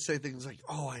later they say things like,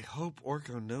 oh, I hope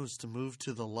Orko knows to move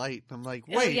to the light. I'm like,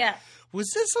 wait,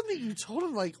 was this something you told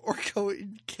him, like, Orko,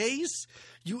 in case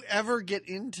you ever get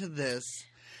into this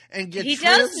and get He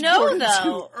does know, transported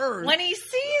though, to Earth, when he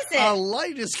sees it. a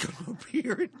light is going to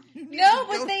appear. And you need No, to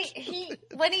but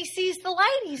go when he sees the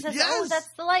light, he says, Yes. "Oh, that's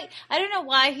the light." I don't know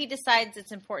why he decides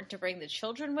it's important to bring the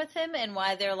children with him, and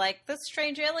why they're like, "This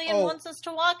strange alien Oh. wants us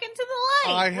to walk into the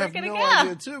light." I We're have gonna no go.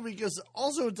 idea too, because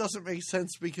also it doesn't make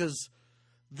sense because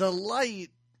the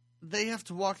light, they have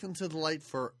to walk into the light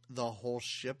for the whole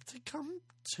ship to come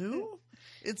to.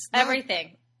 It's not,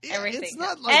 Everything. Everything. It's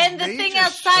not like and the thing major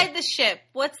outside ship. the ship.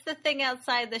 What's the thing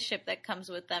outside the ship that comes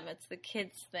with them? It's the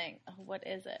kids' thing. Oh, what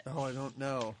is it? Oh, I don't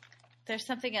know. There's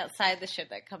something outside the ship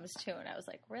that comes too, and I was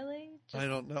like, really? I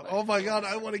don't know. Oh my god,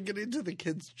 I want to get into the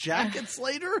kids' jackets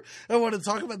later. I want to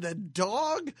talk about that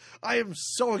dog. I am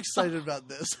so excited about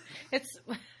this. It's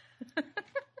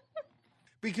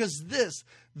Because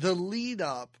the lead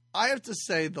up, I have to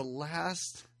say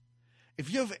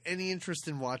if you have any interest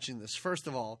in watching this, first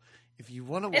of all, if you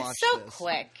want to watch it's so this,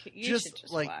 quick. You should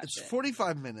just watch it's it.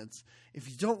 45 minutes. If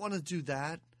you don't want to do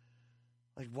that,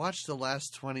 like watch the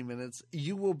last 20 minutes.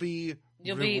 You will be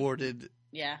rewarded.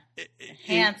 Yeah,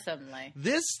 handsomely.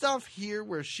 This stuff here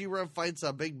where She-Ra fights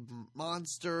a big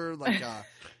monster like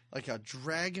a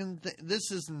dragon thing.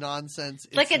 This is nonsense.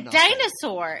 It's like a nothing.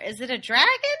 dinosaur. Is it a dragon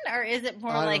or is it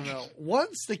more I like? don't know.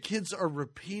 Once the kids are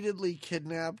repeatedly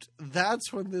kidnapped,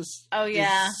 that's when this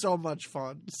is so much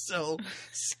fun. So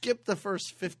skip the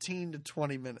first 15 to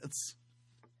 20 minutes.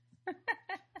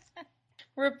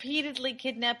 Repeatedly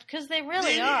kidnapped because they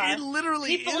really are. It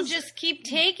literally People is. just keep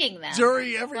taking them.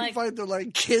 During every fight, they're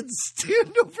like, kids,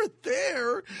 stand over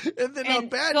there. And then a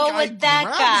bad go guy with that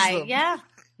grabs guy. them. Yeah.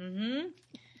 Mm-hmm.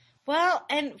 Well,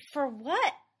 and for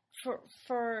what?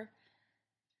 For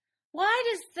why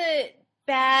does the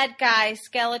bad guy,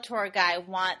 Skeletor guy,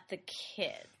 want the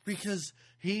kid? Because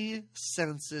he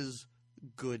senses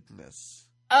goodness.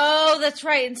 Oh, that's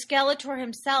right. And Skeletor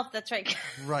himself, that's right.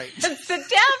 Right. It's the downfall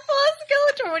of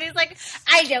Skeletor when he's like,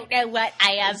 I don't know what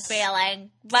I am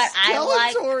feeling, but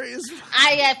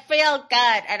I feel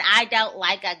good, and I don't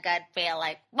like a good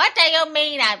feeling. What do you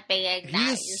mean I'm being nice?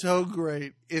 He is so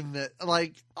great in that.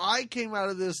 Like, I came out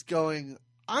of this going,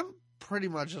 I'm pretty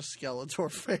much a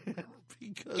Skeletor fan.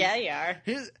 Because yeah, you are.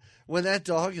 When that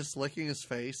dog is licking his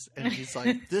face, and he's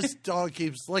like, this dog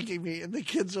keeps licking me, and the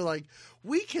kids are like,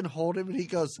 we can hold him, and he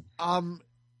goes,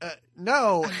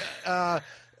 no,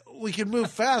 we can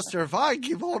move faster if I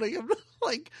keep holding him.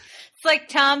 Like, it's like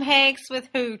Tom Hanks with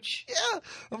Hooch. Yeah.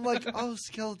 I'm like, oh,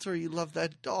 Skeletor, you love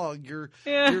that dog. Your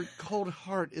cold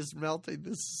heart is melting.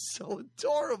 This is so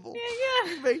adorable.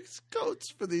 Yeah. He makes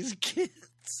coats for these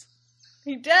kids.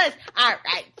 He does. All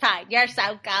right, fine. You're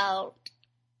so cold.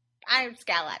 I'm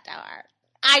Skeletor.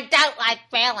 I don't like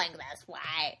feeling this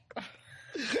way.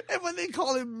 And when they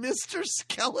call him Mr.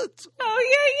 Skeletor.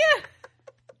 Oh,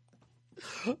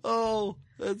 yeah. Oh,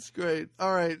 that's great.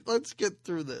 All right, let's get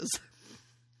through this.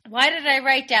 Why did I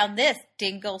write down this?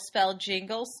 Dingle spell,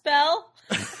 jingle spell?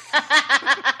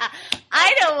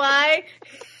 I know why.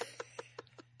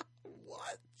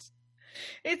 What?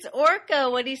 It's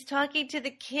Orko when he's talking to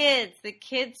the kids. The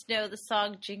kids know the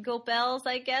song Jingle Bells,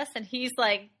 I guess, and he's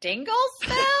like, Dingle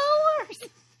spell?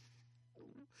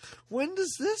 When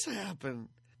does this happen?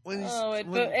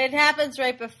 It happens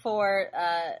right before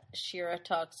She-Ra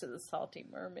talks to the Salty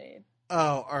Mermaid.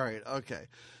 Oh, all right, okay.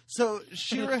 So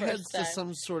She-Ra heads to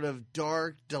some sort of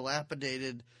dark,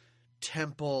 dilapidated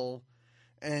temple,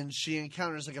 and she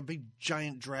encounters like a big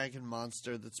giant dragon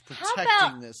monster that's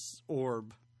protecting this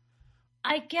orb.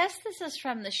 I guess this is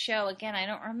from the show. Again, I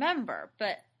don't remember,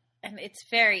 but it's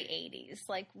very 80s.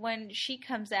 Like when she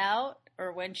comes out,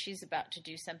 or when she's about to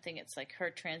do something, it's like her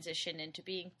transition into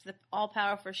being the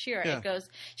all-powerful She-Ra. Yeah. It goes,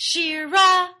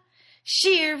 She-Ra,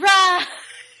 She-Ra,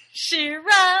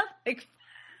 She-Ra. Like,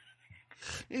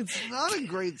 it's not a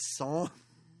great song.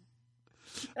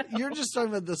 You're just talking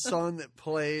about the song that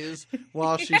plays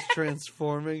while she's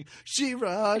transforming.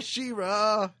 She-Ra,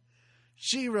 She-Ra,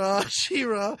 She-Ra,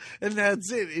 She-Ra, and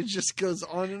that's it. It just goes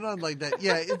on and on like that.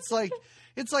 Yeah, it's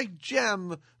like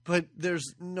Gem, but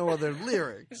there's no other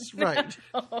lyrics, right?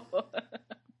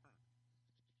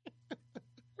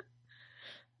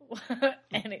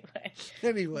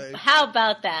 Anyway. How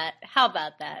about that?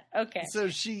 Okay. So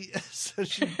she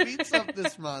beats up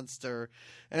this monster,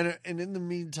 and in the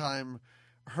meantime,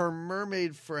 her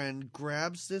mermaid friend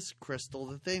grabs this crystal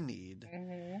that they need,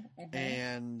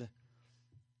 and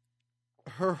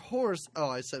her horse. Oh,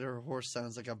 I said her horse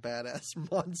sounds like a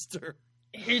badass monster.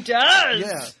 He does.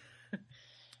 Yeah.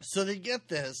 So they get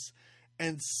this,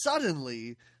 and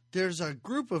suddenly there's a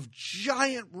group of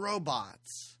giant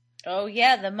robots Oh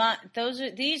yeah,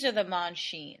 these are the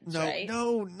Moncheens, No, right?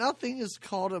 no, nothing is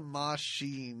called a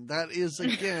machine. That is,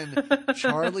 again,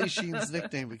 Charlie Sheen's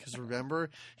nickname, because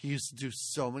remember, he used to do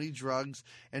so many drugs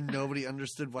and nobody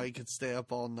understood why he could stay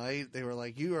up all night. They were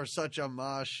like, "You are such a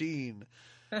machine."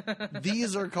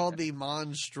 These are called the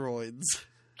Monstroids.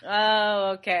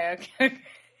 Oh, okay.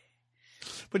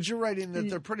 But you're right in that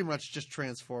they're pretty much just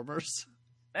Transformers.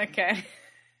 Okay.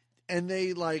 And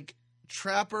they, like,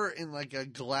 trap her in, like, a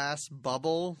glass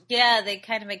bubble. Yeah, they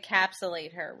kind of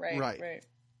encapsulate her, right? Right.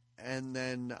 And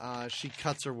then she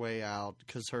cuts her way out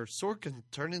because her sword can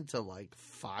turn into, like,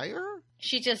 fire?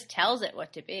 She just tells it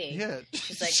what to be. Yeah.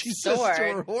 She's like, she sword, says to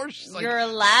her horse, she's like, you're a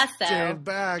lasso. Stand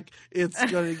back. It's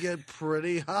going to get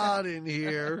pretty hot in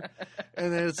here.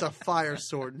 And then it's a fire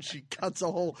sword, and she cuts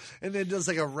a hole and then does,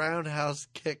 like, a roundhouse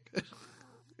kick.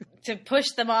 To push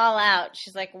them all out.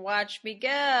 She's like, watch me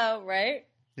go, right?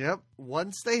 Yep.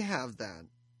 Once they have that,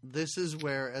 this is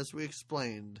where, as we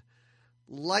explained,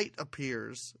 light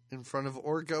appears in front of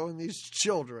Orko and these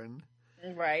children.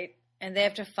 Right. And they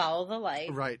have to follow the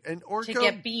light. Right. And Orko to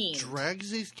get beamed. Drags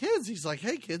these kids. He's like,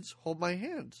 "Hey, kids, hold my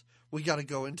hands. We got to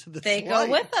go into this They light."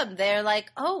 go with them. They're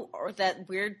like, oh, or that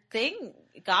weird thing,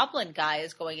 goblin guy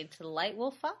is going into the light.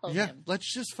 We'll follow him.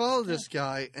 Let's just follow this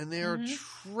guy. And they are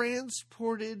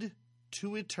transported to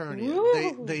Eternia.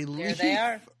 Woo! They There leave they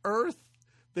are. Earth.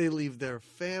 They leave their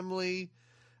family.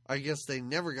 I guess they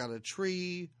never got a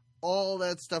tree. All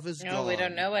that stuff is gone. No, we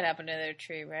don't know what happened to their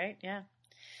tree, right? Yeah.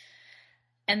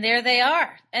 And there they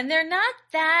are. And they're not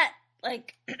that,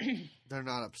 like... They're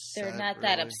not upset. They're not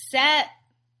that upset.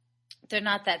 They're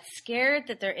not that scared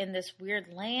that they're in this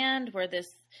weird land where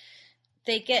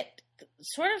they get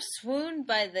sort of swooned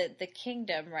by the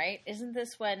kingdom, right? Isn't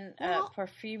this when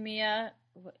Parfumia...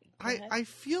 I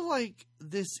feel like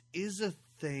this is a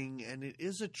thing, and it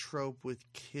is a trope with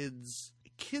kids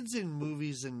in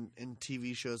movies and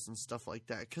TV shows and stuff like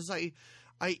that. Because I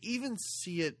even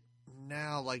see it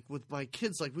now, like with my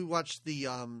kids. Like we watched the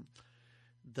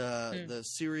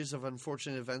series of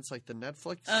unfortunate events, like the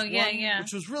Netflix one,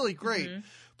 which was really great. Mm-hmm.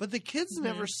 But the kids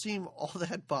never seem all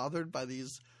that bothered by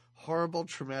these horrible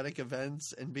traumatic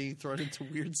events and being thrown into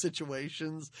weird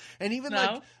situations. And even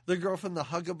like the girl from the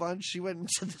Hug-a-Bunch, she went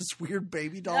into this weird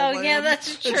baby doll land. Yeah,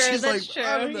 that's true. And she's that's like, true.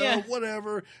 I don't know,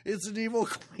 whatever. It's an evil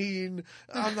queen.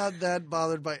 I'm not that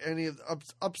bothered by any of the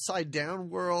upside down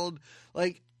world.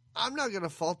 Like, I'm not going to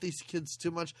fault these kids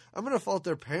too much. I'm going to fault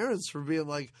their parents for being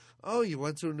like, oh, you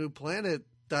went to a new planet.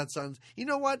 That sounds... You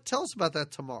know what? Tell us about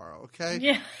that tomorrow, okay?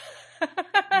 Yeah.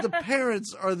 The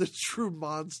parents are the true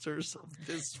monsters of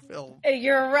this film.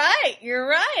 You're right. You're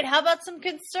right. How about some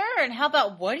concern? How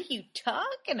about, what are you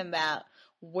talking about?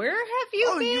 Where have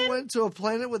you been? You went to a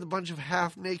planet with a bunch of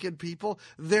half-naked people.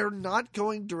 They're not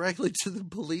going directly to the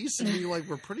police and being like,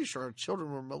 we're pretty sure our children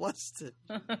were molested.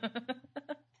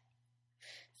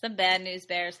 Some bad news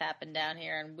bears happened down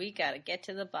here, and we got to get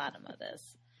to the bottom of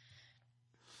this.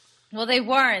 Well, they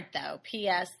weren't, though.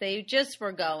 P.S. They just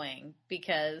were going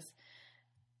because...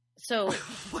 So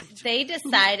they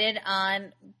decided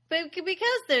on,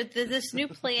 because this new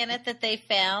planet that they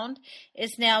found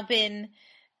is now been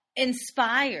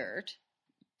inspired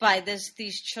by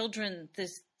these children,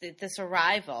 this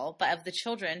arrival of the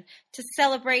children to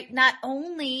celebrate not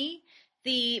only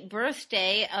the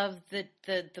birthday of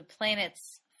the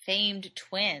planet's famed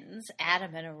twins,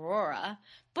 Adam and Aurora,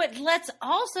 but let's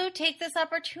also take this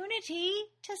opportunity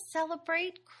to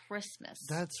celebrate Christmas.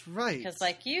 That's right. Because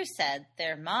like you said,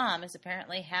 their mom is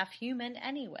apparently half human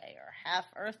anyway, or half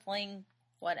earthling,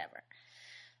 whatever.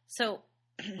 So...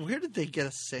 Where did they get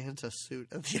a Santa suit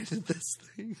at the end of this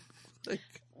thing? Like...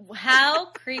 How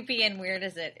creepy and weird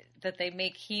is it that they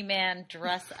make He-Man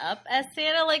dress up as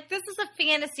Santa? Like, this is a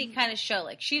fantasy kind of show.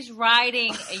 Like, she's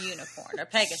riding a unicorn or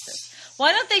Pegasus.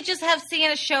 Why don't they just have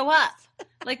Santa show up?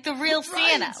 Like the real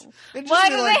Santa. Why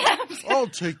do they have to... I'll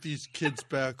take these kids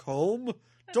back home.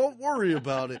 Don't worry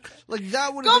about it. Like,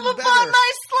 that would have been better. Go upon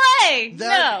my sleigh!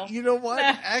 No. You know what?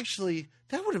 Actually,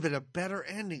 that would have been a better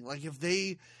ending. Like,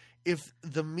 if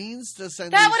the means to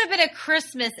send that would have been a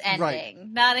Christmas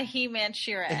ending, not a He-Man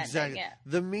She-Ra ending. Yeah.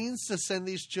 The means to send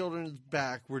these children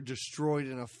back were destroyed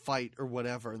in a fight or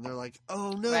whatever, and they're like,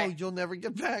 "Oh no, you'll never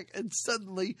get back!" And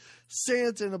suddenly,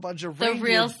 Santa and a bunch of reindeer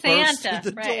real burst Santa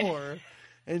through the door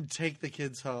and take the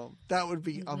kids home. That would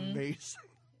be amazing.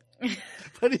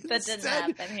 But instead, that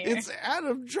didn't happen here. It's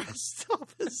Adam dressed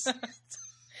up as Santa.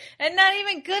 And not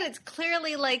even good. It's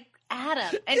clearly like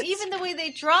Adam, and even the way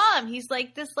they draw him, he's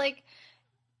like this, like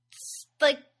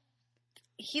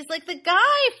he's like the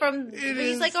guy from.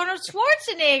 He's like Arnold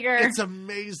Schwarzenegger. It's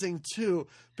amazing too,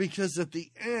 because at the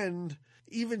end,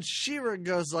 even She-Ra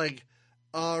goes like,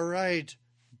 all right,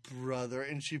 brother.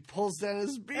 And she pulls down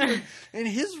his beard. And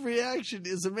his reaction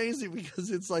is amazing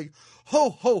because it's like, ho,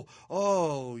 ho,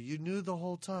 oh, you knew the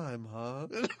whole time, huh?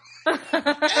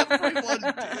 Everyone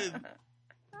did.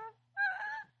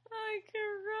 Ay,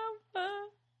 caramba.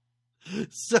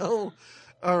 So,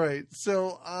 all right.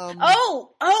 So,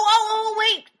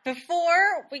 wait.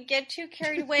 Before we get too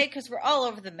carried away, because we're all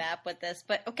over the map with this,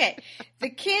 but okay.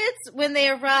 The kids, when they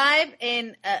arrive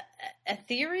in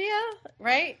Etheria,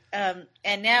 right? And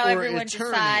now or everyone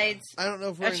Eternia. decides. I don't know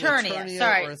if we're Eternia. in Eternia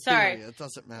Sorry. or Etheria. It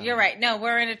doesn't matter. You're right. No,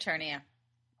 we're in Eternia.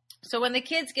 So when the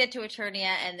kids get to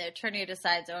Eternia and the Eternia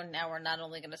decides, oh, now we're not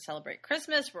only going to celebrate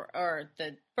Christmas or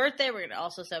the birthday, we're going to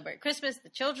also celebrate Christmas. The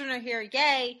children are here.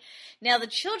 Yay. Now the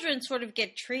children sort of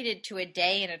get treated to a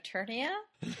day in Eternia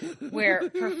where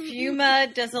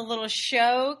Perfuma does a little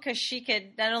show because she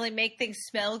could not only make things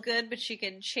smell good, but she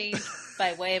can change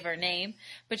by way of her name,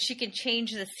 but she can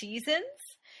change the seasons.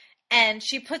 And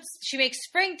she makes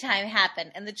springtime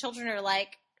happen. And the children are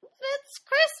like, it's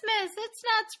Christmas. It's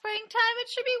not springtime. It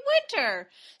should be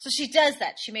winter. So she does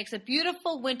that. She makes a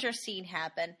beautiful winter scene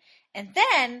happen. And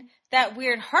then that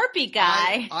weird harpy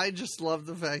guy. I just love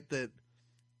the fact that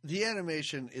the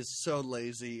animation is so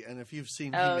lazy. And if you've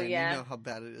seen He-Man, you know how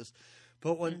bad it is.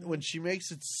 But when she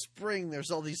makes it spring, there's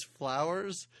all these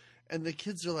flowers. And the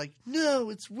kids are like,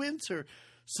 no, it's winter.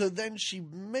 So then she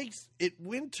makes it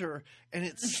winter and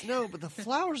it's snow, but the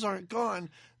flowers aren't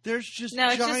gone. There's just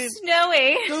it's giant, just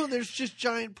snowy. No, there's just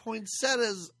giant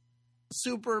poinsettias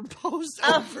superimposed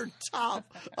over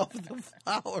top of the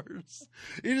flowers.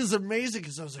 It is amazing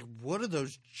because I was like, what are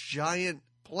those giant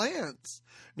plants?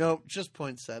 No, just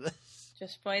poinsettias.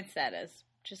 Just poinsettias.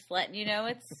 Just letting you know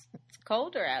it's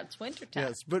colder out. It's wintertime.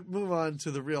 Yes, but move on to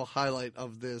the real highlight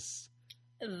of this.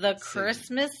 The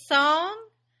Christmas song?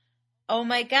 Oh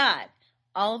my God.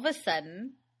 All of a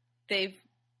sudden,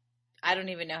 I don't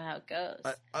even know how it goes.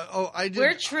 I did.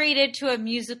 We're treated to a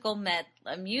musical,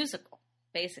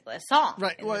 basically, a song.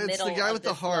 Right. Well, it's the guy with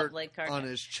the heart on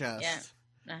his chest.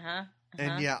 Yeah. Uh-huh.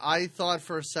 And I thought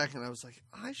for a second, I was like,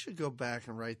 I should go back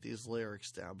and write these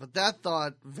lyrics down. But that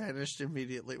thought vanished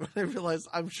immediately when I realized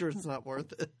I'm sure it's not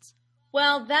worth it.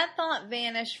 Well, that thought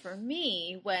vanished for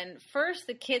me when first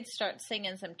the kids start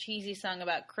singing some cheesy song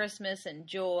about Christmas and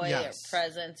joy or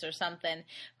presents or something.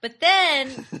 But then,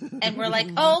 and we're like,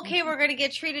 oh, okay, we're going to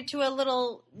get treated to a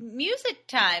little music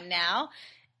time now.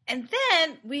 And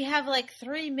then we have like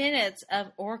 3 minutes of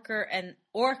Orca and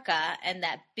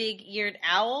that big-eared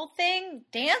owl thing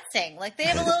dancing. Like they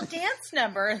have a little dance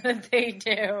number that they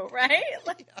do, right?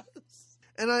 Like,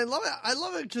 and I love it. I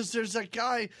love it because there's that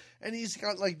guy, and he's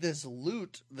got like this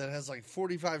lute that has like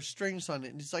 45 strings on it.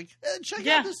 And he's like, hey, check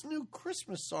out this new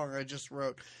Christmas song I just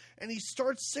wrote. And he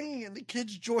starts singing, and the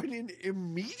kids join in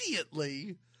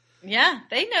immediately. Yeah,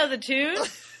 they know the tune.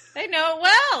 They know it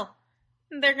well.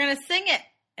 They're going to sing it.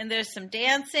 And there's some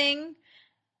dancing,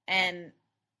 and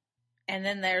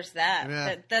then there's that.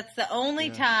 Yeah. That's the only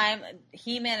time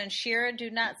He-Man and She-Ra do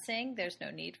not sing. There's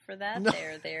no need for that. No.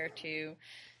 They're there to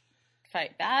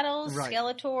fight battles. Right.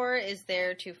 Skeletor is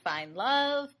there to find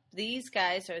love. These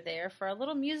guys are there for a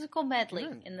little musical medley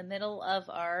in the middle of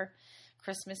our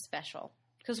Christmas special.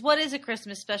 Because what is a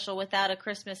Christmas special without a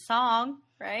Christmas song,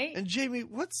 right? And Jamie,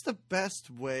 what's the best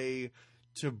way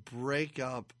to break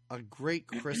up a great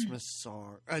Christmas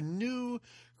song, a new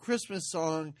Christmas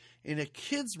song in a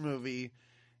kid's movie?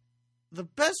 The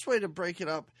best way to break it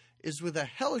up is with a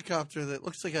helicopter that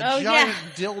looks like a giant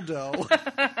dildo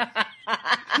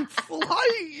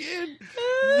flying in.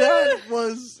 That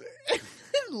was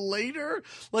later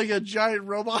like a giant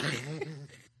robot.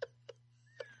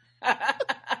 Like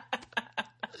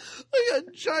a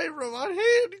giant robot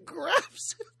hand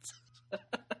grabs it.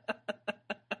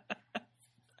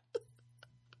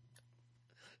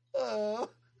 Oh,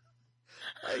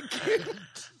 I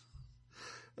can't.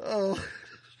 Oh.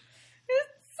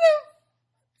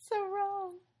 It's so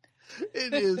wrong.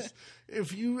 It is.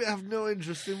 If you have no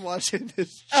interest in watching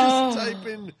this, just type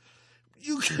in.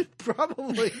 You could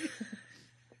probably.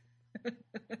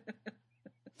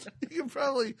 You could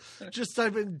probably just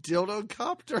type in dildo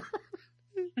copter,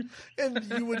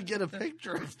 and you would get a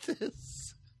picture of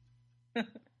this.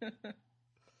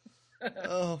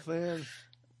 Oh man.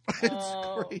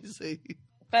 It's crazy.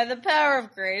 By the power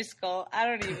of Grayskull, I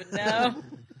don't even know.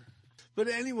 But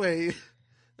anyway,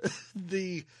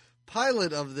 the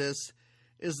pilot of this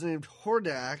is named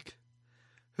Hordak,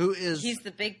 who is... He's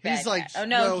the big bad guy. Oh,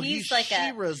 no, he's like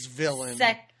She-Ra's villain.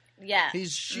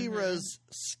 He's She-Ra's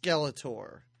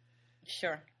Skeletor.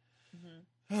 Sure.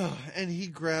 Mm-hmm. And he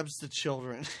grabs the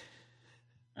children.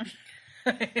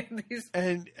 These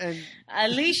and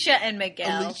Alicia and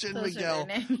Miguel. Alicia and Those Miguel are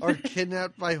their names. are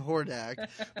kidnapped by Hordak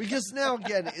because now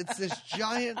again it's this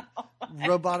giant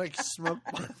robotic smoke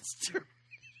monster.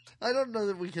 I don't know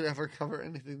that we could ever cover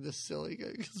anything this silly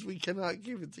because we cannot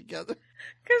keep it together.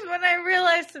 Because when I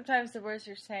realize sometimes the words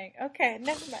you're saying, okay,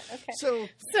 never mind. Okay, so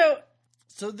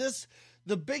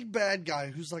the big bad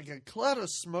guy who's like a cloud of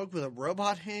smoke with a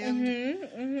robot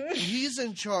hand. He's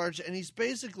in charge, and he's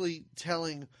basically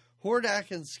telling Hordak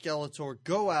and Skeletor,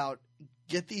 go out,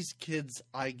 get these kids,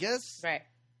 I guess, right,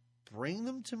 bring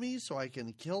them to me so I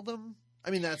can kill them. I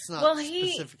mean, that's not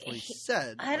specifically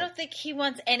said. I don't think he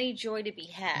wants any joy to be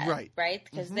had, right?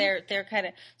 Because they're kind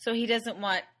of, so he doesn't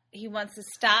want. He wants to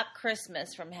stop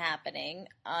Christmas from happening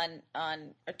on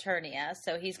Eternia,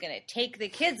 so he's going to take the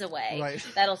kids away. Right.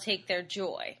 That'll take their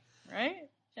joy, right?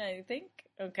 I think.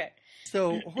 Okay.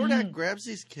 So Hordak grabs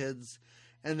these kids,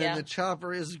 and then the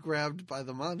chopper is grabbed by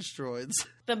the Monstroids. It's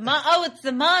the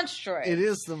Monstroids. It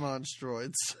is the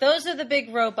Monstroids. Those are the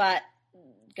big robot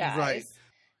guys. Right.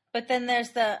 But then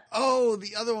there's the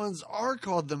other ones are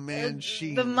called the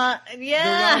Machines. They're not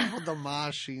called the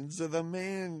Machines. They're the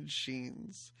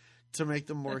Machines to make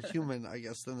them more human, I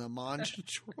guess, than the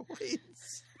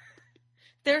Monstroids.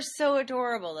 They're so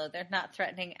adorable, though. They're not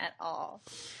threatening at all.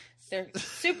 They're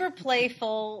super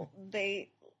playful. They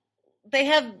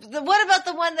have. What about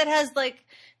the one that has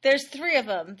There's three of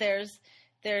them. There's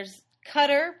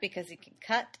Cutter because he can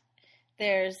cut.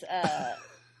 There's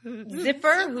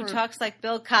Zipper, who talks like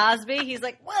Bill Cosby. He's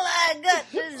like, well, I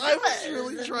got this. I was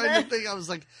really trying to think. I was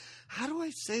like, how do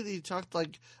I say that he talked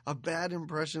like a bad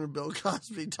impression of Bill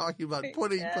Cosby talking about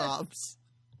pudding pops?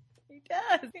 He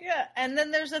does, yeah. And then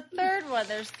there's a third one.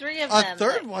 There's three of them. A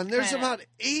third one? There's about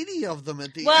 80 of them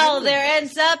at the end. Well, there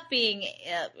ends up being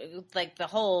the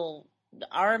whole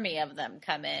army of them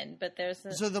come in. But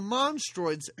So the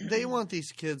Monstroids, they want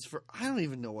these kids for, I don't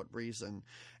even know what reason.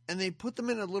 And they put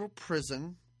them in a little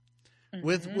prison.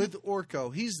 With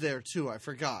Orko. He's there too, I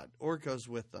forgot. Orko's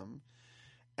with them.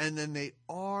 And then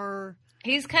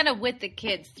he's kind of with the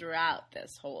kids throughout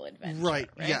this whole adventure. Right?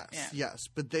 Yes.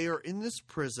 But they are in this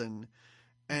prison,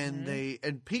 and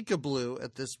and Peekaboo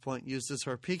at this point uses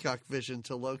her peacock vision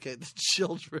to locate the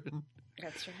children.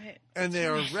 That's right. And they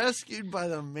are rescued by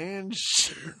the Machines.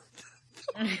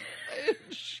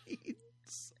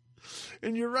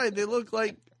 And you're right, they look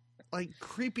like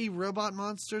creepy robot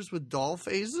monsters with doll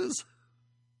faces.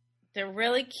 They're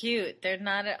really cute. They're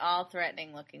not at all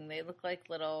threatening looking. They look like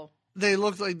little... They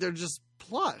look like they're just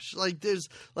plush.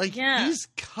 He's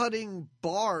cutting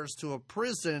bars to a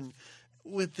prison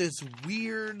with this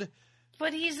weird...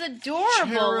 But he's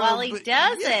adorable while he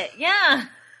does it. Yeah.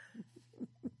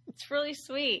 It's really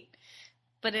sweet.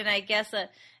 But I guess...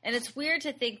 and it's weird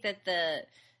to think that the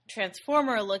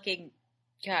Transformer-looking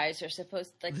guys are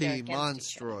supposed to... the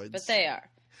Monstroids. But they are.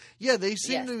 Yeah, they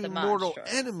seem to be mortal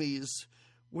enemies...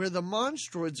 Where the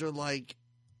Monstroids are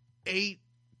 8,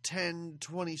 10,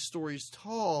 20 stories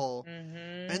tall.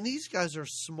 And these guys are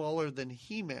smaller than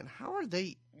He-Man. How are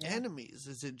they enemies?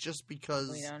 Is it just because...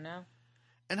 We don't know.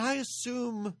 And I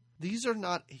assume these are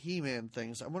not He-Man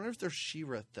things. I wonder if they're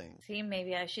She-Ra things. See,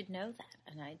 maybe I should know that,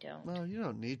 and I don't. Well, you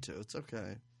don't need to. It's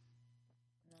okay.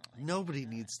 Nobody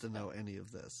needs to know any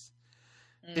of this.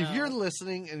 No. If you're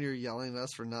listening and you're yelling at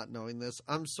us for not knowing this,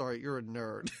 I'm sorry, you're a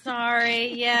nerd.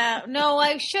 Sorry, yeah. No,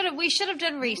 we should have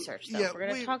done research, though. If we're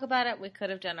going to talk about it, we could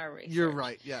have done our research. You're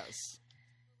right, yes.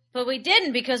 But we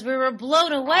didn't because we were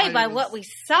blown away by what we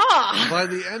saw. By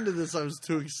the end of this, I was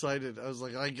too excited. I was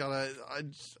like, I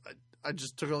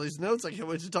just took all these notes. I can't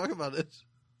wait to talk about it.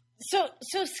 So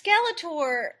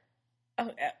Skeletor...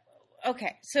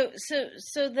 okay, so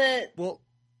the... Well,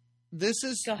 this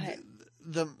is... Go ahead.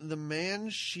 The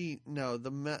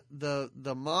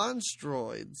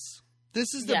Monstroids.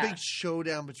 This is the big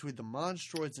showdown between the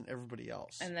Monstroids and everybody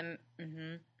else. And then,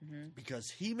 because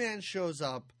He-Man shows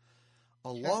up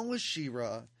along with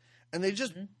She-Ra, and they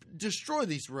just destroy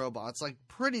these robots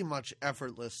pretty much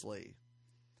effortlessly.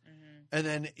 And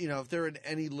then if they're in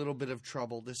any little bit of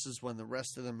trouble, this is when the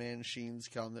rest of the Machines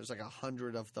come. There's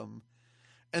 100 of them,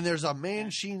 and there's a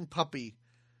Machine puppy.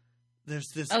 There's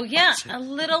this... Oh, yeah, a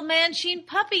little Machine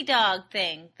puppy dog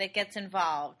thing that gets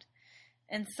involved.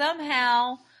 And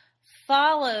somehow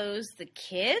follows the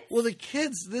kids? Well, the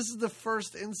kids, this is the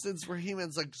first instance where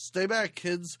He-Man's like, stay back,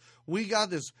 kids. We got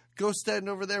this. Go stand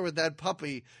over there with that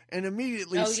puppy. And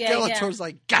immediately Skeletor's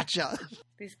like, gotcha.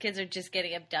 These kids are just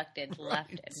getting abducted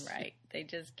left and right. They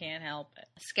just can't help it.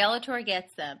 Skeletor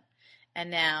gets them.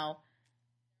 And now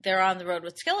they're on the road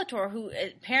with Skeletor, who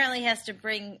apparently has to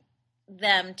bring...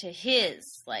 them to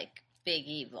his big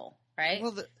evil, right?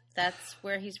 Well, That's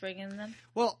where he's bringing them?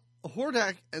 Well,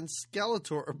 Hordak and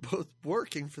Skeletor are both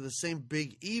working for the same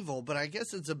big evil, but I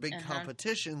guess it's a big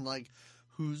competition, like,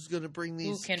 who's going to bring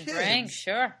these kids? Who can bring?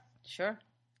 Sure.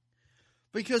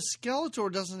 Because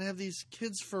Skeletor doesn't have these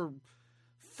kids for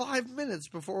 5 minutes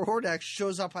before Hordak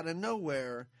shows up out of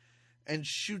nowhere and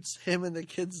shoots him and the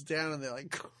kids down, and they,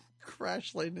 like,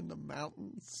 crash land in the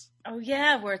mountains. Oh,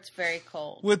 yeah, where it's very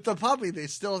cold. With the puppy. They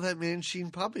still have that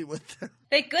Manchine puppy with them.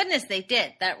 Thank goodness they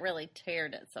did. That really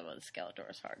teared at some of the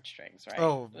Skeletor's heartstrings, right?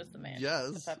 Oh, was the man,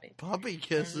 yes. the puppy. Puppy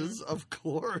kisses, of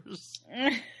course.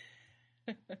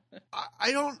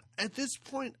 I don't, at this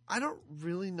point, I don't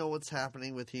really know what's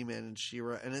happening with He-Man and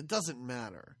She-Ra, and it doesn't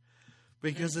matter.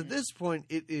 Because at this point,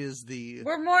 it is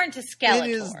we're more into Skeletor.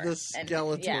 It is the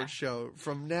Skeletor show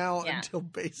from now until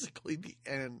basically the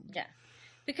end. Yeah.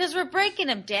 Because we're breaking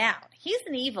him down. He's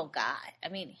an evil guy. I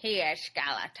mean, he is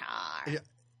Skeletor. Yeah.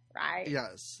 Right?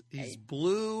 Yes. He's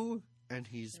blue, and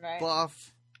he's buff,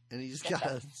 and he's got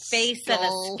a face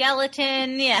skull. of a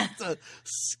skeleton. Yeah. A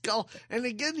skull. And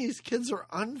again, these kids are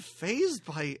unfazed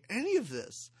by any of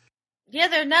this. Yeah,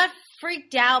 they're not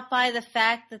freaked out by the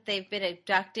fact that they've been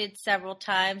abducted several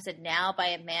times, and now by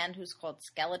a man who's called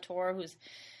Skeletor,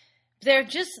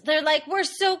 they're like, we're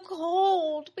so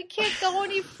cold. We can't go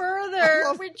any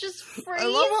further. We're just freezing.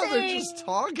 I love how they're just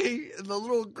talking, and the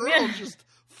little girl just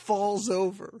falls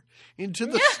over into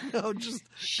the snow, just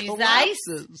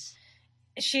collapses.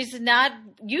 Ice. She's not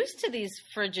used to these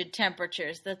frigid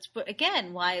temperatures. That's,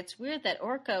 again, why it's weird that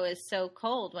Orko is so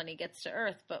cold when he gets to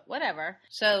Earth, but whatever.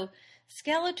 So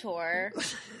Skeletor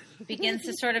begins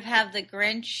to sort of have the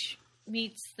Grinch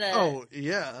meets the... Oh,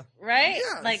 yeah. Right?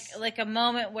 Yes. Like a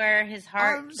moment where his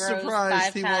heart grows 5 times or whatever.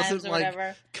 I'm surprised he wasn't,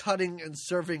 like, cutting and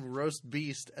serving roast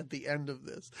beast at the end of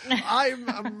this. I'm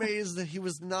amazed that he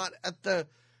was not at the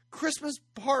Christmas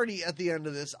party at the end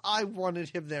of this. I wanted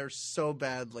him there so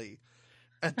badly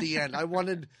at the end. I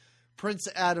wanted Prince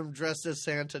Adam dressed as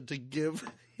Santa to give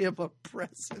him a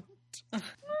present.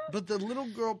 But the little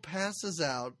girl passes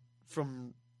out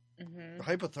from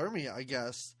hypothermia, I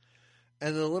guess.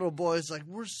 And the little boy's like,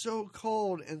 we're so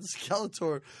cold. And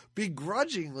Skeletor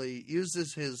begrudgingly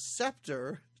uses his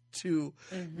scepter to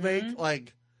make,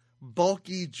 like,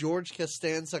 bulky George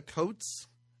Costanza coats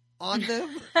on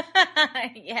them.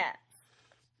 Yeah.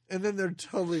 And then they're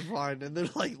totally fine. And they're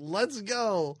like, let's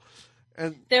go.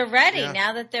 And they're ready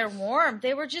now that they're warm.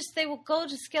 They will go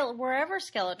to wherever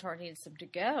Skeletor needs them to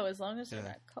go, as long as they're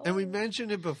not cold. And we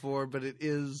mentioned it before, but it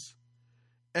is...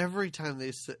 Every time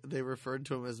they referred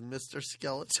to him as Mr.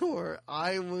 Skeletor,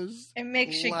 it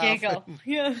makes laughing. You giggle.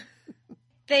 Yeah.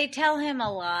 They tell him a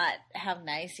lot how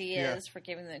nice he is for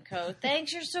giving them the coat.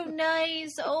 Thanks, you're so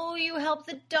nice. Oh, you helped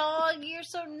the dog. You're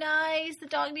so nice. The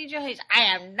dog needs your help.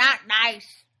 I am not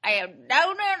nice. I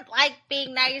don't like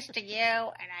being nice to you,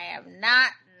 and I am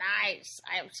not nice.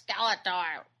 I am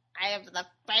Skeletor. I have the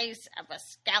face of a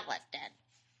skeleton.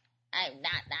 I'm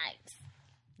not nice.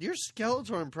 Your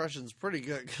Skeletor impression's pretty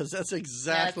good, because that's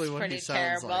exactly what he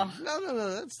sounds like.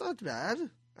 No, that's not bad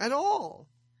at all.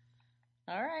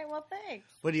 All right, well, thanks.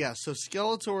 But yeah, so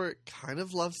Skeletor kind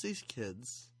of loves these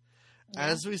kids. Yeah.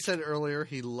 As we said earlier,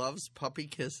 he loves puppy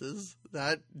kisses.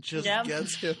 That just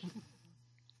gets him.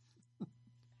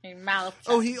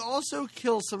 He also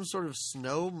kills some sort of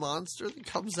snow monster that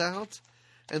comes out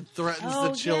and threatens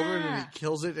the children, and he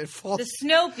kills it. It falls. The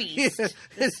snow beast.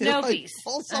 The snow beast.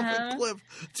 Falls off a cliff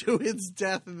to its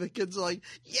death, and the kids are like,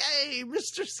 "Yay,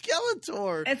 Mr.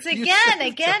 Skeletor!" It's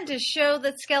again to show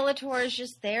that Skeletor is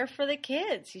just there for the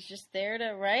kids. He's just there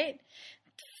to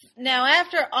Now,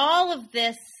 after all of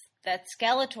this that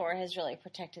Skeletor has really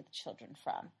protected the children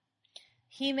from,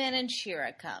 He-Man and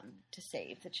She-Ra come to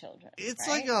save the children. It's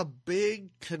like a big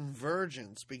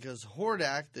convergence, because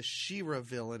Hordak, the She-Ra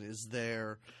villain, is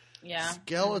there. Yeah.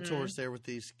 Skeletor's there with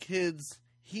these kids.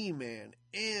 He-Man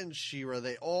and She-Ra,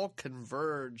 they all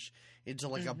converge into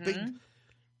like a big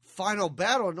final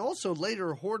battle. And also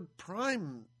later, Horde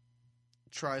Prime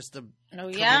tries to come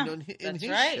in his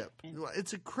ship.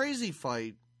 It's a crazy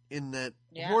fight in that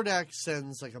Hordak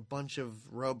sends like a bunch of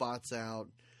robots out.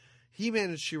 He-Man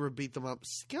and She-Ra beat them up.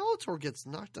 Skeletor gets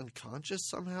knocked unconscious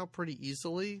somehow pretty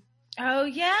easily. Oh,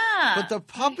 yeah. But the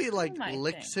puppy,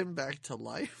 licks him back to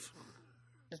life.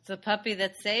 It's the puppy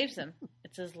that saves him.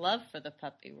 It's his love for the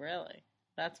puppy, really.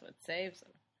 That's what saves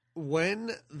him.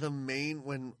 When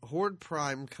Horde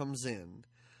Prime comes in,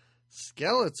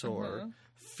 Skeletor,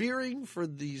 fearing for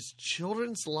these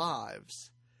children's lives,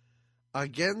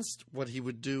 against what he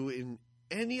would do in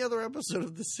any other episode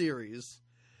of the series,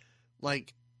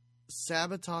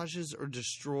 sabotages or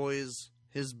destroys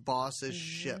his boss's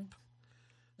ship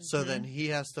So then he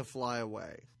has to fly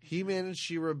away. He-Man and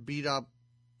She-Ra beat up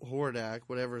Hordak,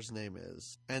 whatever his name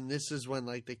is. And this is when,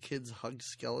 like, the kids hug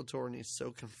Skeletor and he's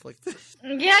so conflicted.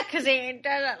 Yeah, because he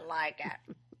doesn't like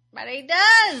it. But he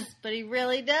does. But he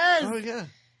really does. Oh, yeah.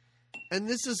 And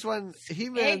this is when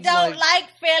He-Man's He don't like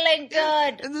feeling good.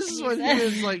 Yeah. And this is when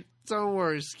He-Man's like, don't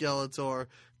worry, Skeletor.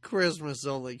 Christmas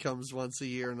only comes once a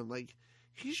year. And I'm like,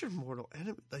 he's your mortal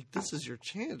enemy. Like, this is your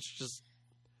chance. Just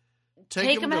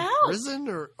take him to out. prison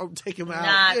or take him out.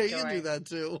 Not yeah, you can do that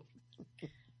too.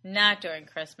 Not during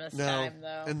Christmas time,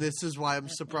 though. And this is why I'm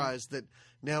surprised that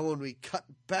now when we cut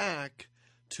back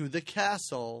to the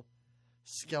castle,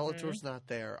 Skeletor's not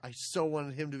there. I so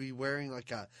wanted him to be wearing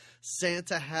like a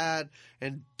Santa hat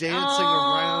and dancing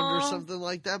around or something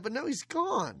like that. But no, he's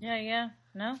gone. Yeah.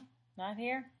 No, not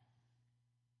here.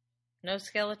 No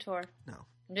Skeletor. No.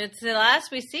 It's the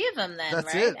last we see of him then,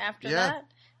 That's right? it. After Yeah. that.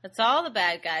 That's all the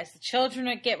bad guys. The children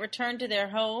would get returned to their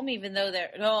home, even though they're...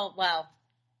 Oh, well,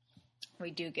 we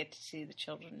do get to see the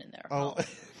children in their home.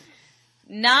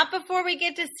 Not before we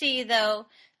get to see, though,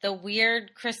 the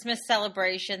weird Christmas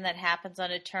celebration that happens on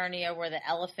Eternia where the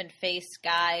elephant-faced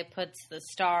guy puts the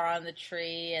star on the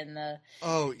tree and the...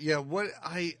 Oh, yeah.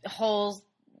 whole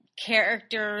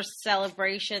character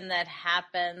celebration that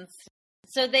happens.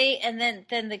 So then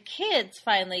the kids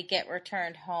finally get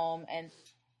returned home, and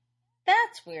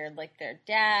that's weird. Like their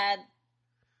dad.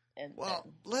 And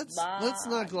let's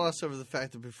not gloss over the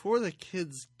fact that before the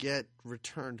kids get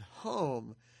returned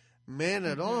home, Man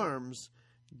at Arms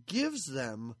gives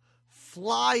them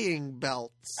flying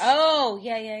belts. Oh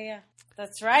yeah.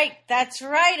 That's right.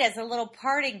 As a little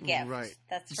parting gift. Right.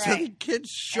 That's right. So the kids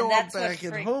show up back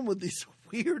at home with these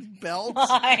weird belts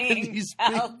and these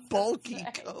big bulky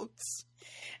coats.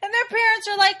 And their parents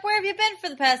are like, where have you been for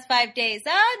the past 5 days?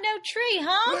 No tree,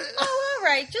 huh? Oh, all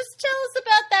right. Just tell us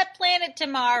about that planet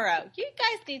tomorrow. You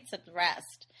guys need some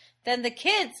rest. Then the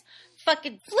kids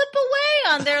fucking flip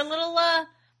away on their little,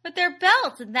 with their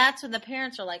belts. And that's when the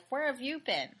parents are like, where have you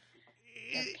been?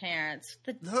 The parents.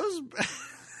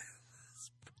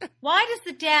 Why does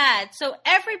the dad... So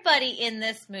everybody in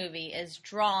this movie is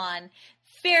drawn...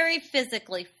 very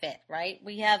physically fit, right?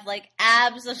 We have like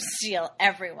abs of steel,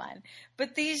 everyone.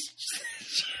 But these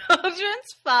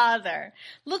children's father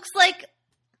looks like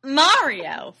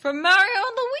Mario from Mario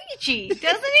and Luigi, doesn't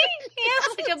he? He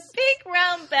has like a big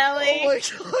round belly. Oh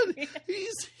my god,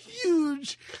 he's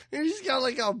huge. And he's got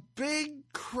like a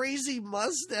big crazy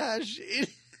mustache.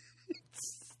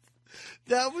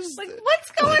 That was like,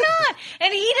 what's going on?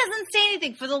 And he doesn't say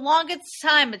anything for the longest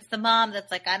time. It's the mom that's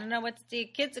like, I don't know what to do.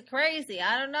 Kids are crazy.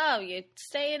 I don't know. You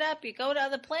stay it up. You go to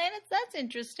other planets. That's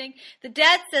interesting. The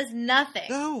dad says nothing.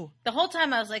 No. The whole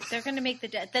time I was like, they're going to make the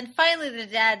dad. Then finally the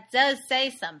dad does say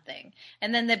something.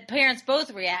 And then the parents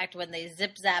both react when they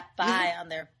zip zap by on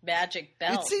their magic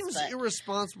belts. It seems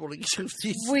irresponsible to give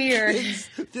these weird kids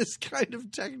this kind of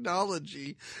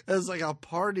technology as like a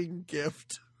parting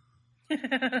gift.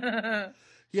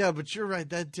 Yeah, but you're right.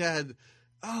 That dad,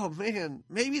 oh man,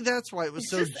 maybe that's why it was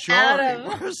so jarring.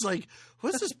 I was like,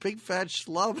 what's this big fat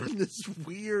schlub in this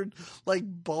weird, like,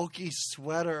 bulky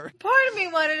sweater? Part of me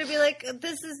wanted to be like,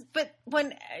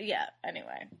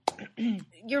 anyway.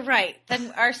 You're right.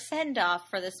 Then our send off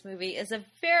for this movie is a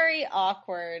very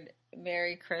awkward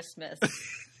Merry Christmas.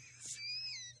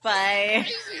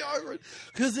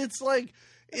 Because it's like,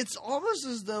 it's almost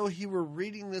as though he were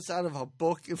reading this out of a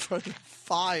book in front of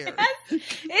fire.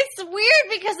 It's weird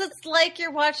because it's like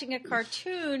you're watching a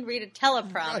cartoon read a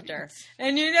teleprompter. Right.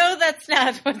 And you know that's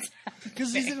not what's happening.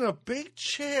 Because he's in a big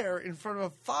chair in front of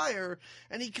a fire,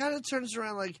 and he kind of turns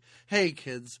around like, hey,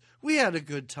 kids, we had a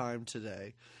good time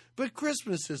today. But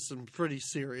Christmas is some pretty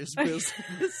serious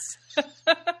business.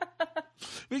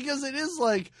 Because it is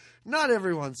like, not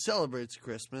everyone celebrates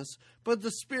Christmas, but the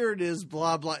spirit is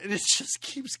blah, blah. And it just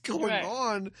keeps going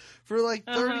on for like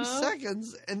 30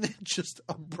 seconds and then just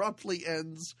abruptly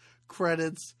ends,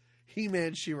 credits,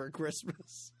 He-Man, She-Ra,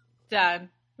 Christmas. Done.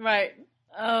 Right.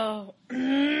 Oh.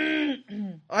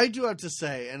 I do have to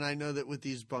say, and I know that with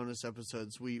these bonus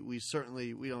episodes, we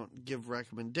certainly, we don't give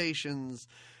recommendations.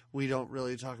 We don't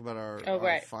really talk about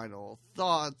our final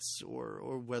thoughts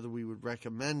or whether we would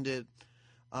recommend it.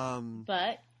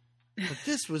 But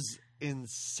this was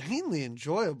insanely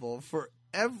enjoyable for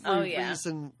every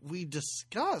reason we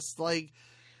discussed. Like,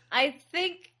 I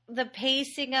think the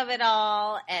pacing of it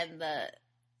all and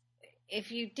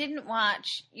if you didn't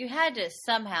watch, you had to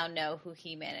somehow know who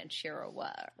He-Man and She-Ra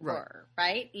were,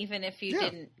 right? Even if you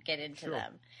didn't get into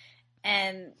them.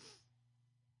 And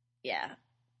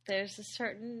there's a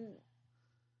certain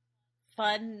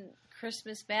fun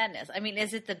Christmas madness. I mean,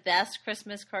 is it the best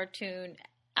Christmas cartoon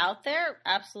out there?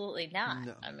 Absolutely not.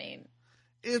 No. I mean,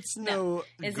 It's no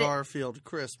Garfield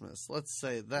Christmas. Let's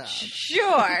say that.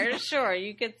 Sure.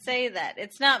 You could say that.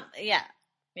 It's not. Yeah.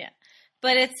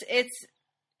 But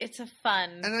it's a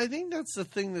fun. And I think that's the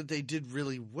thing that they did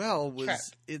really well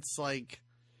was it's like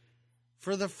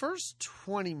for the first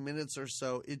 20 minutes or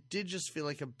so, it did just feel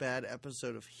like a bad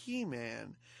episode of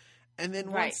He-Man. And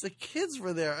then once the kids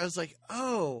were there, I was like,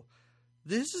 oh,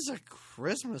 this is a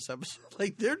Christmas episode.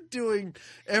 Like, they're doing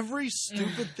every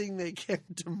stupid thing they can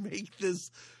to make this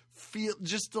feel,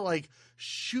 just to, like,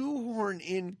 shoehorn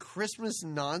in Christmas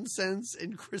nonsense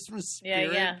and Christmas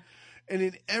spirit. Yeah. And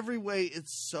in every way,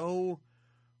 it's so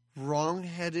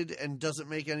wrong-headed and doesn't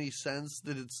make any sense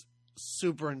that it's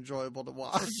super enjoyable to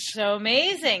watch. So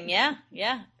amazing. Yeah.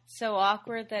 So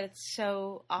awkward that it's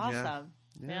so awesome.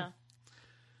 Yeah.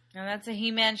 And that's a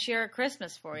He-Man She-Ra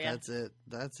Christmas for you. That's it.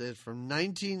 From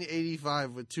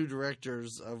 1985 with two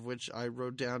directors, of which I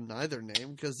wrote down neither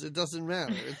name because it doesn't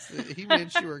matter. It's He-Man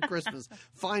She-Ra Christmas.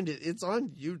 Find it. It's on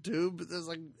YouTube. There's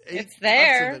like 8 cuts of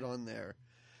it on there.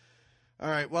 All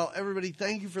right. Well, everybody,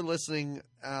 thank you for listening.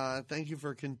 Thank you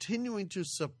for continuing to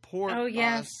support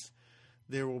us.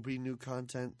 There will be new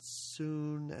content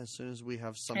soon as we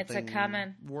have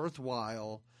something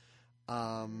worthwhile.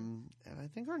 And I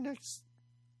think our next...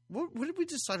 What did we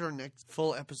decide our next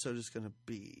full episode is going to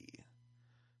be?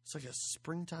 It's like a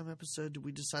springtime episode. Did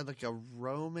we decide like a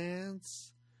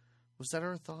romance? Was that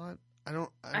our thought?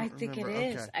 I think remember.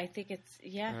 It is. Okay. I think it's,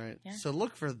 All right. Yeah. So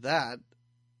look for that.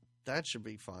 That should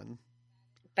be fun.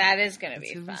 That is going to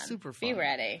be fun. Be super fun. Be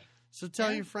ready. So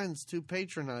tell your friends to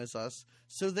patronize us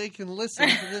so they can listen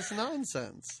to this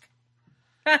nonsense.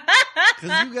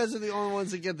 Because you guys are the only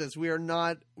ones that get this. We are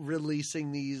not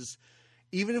releasing these.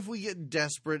 Even if we get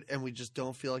desperate and we just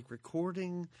don't feel like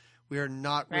recording, we are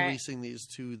not releasing these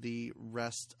to the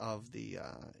rest of the,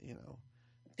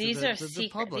 These are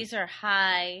secret. These are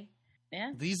high.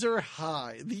 Yeah. These are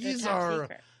high. These are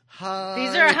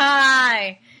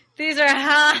high. These are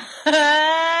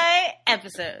high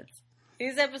episodes.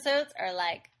 These episodes are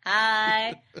like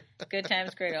high, good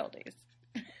times, great oldies.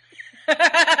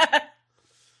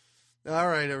 All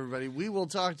right, everybody. We will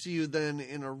talk to you then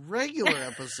in a regular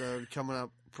episode coming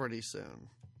up pretty soon.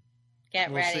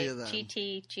 Get ready. See you then.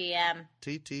 TTGM.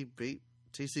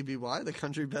 TCBY, the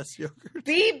country best yogurt.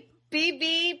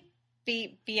 BRB?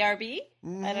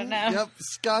 I don't know. Yep.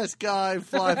 Sky,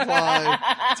 fly.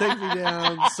 Take me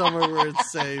down somewhere where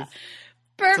it's safe.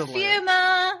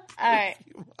 Perfuma. All right.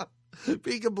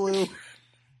 Peekaboo.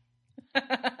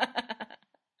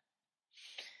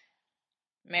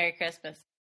 Merry Christmas.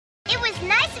 It was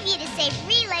nice of you to save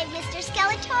Relay, Mr.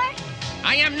 Skeletor.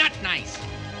 I am not nice.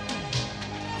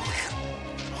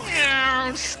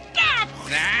 Oh, stop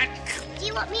that! Do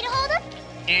you want me to hold him?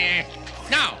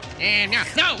 No,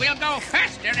 we'll go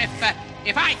faster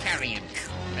if I carry him.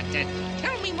 But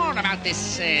tell me more about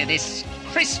this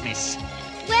Christmas.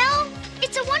 Well,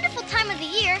 it's a wonderful time of the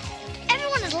year.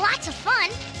 Everyone has lots of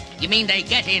fun. You mean they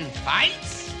get in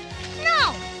fights?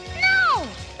 No,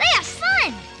 they have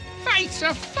fun. Fights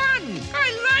are fun.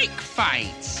 I like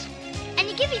fights. And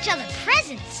you give each other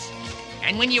presents.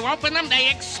 And when you open them, they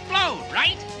explode,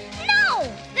 right? No,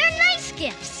 they're nice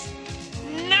gifts.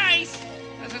 Nice?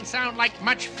 Doesn't sound like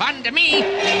much fun to me.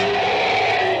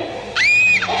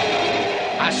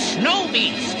 A snow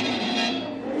beast.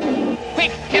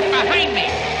 Quick, get behind me.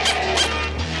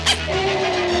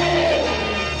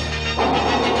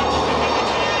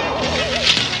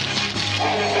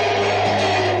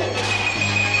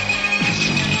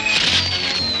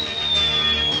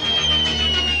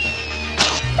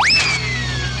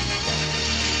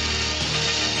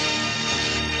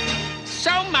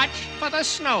 So much for the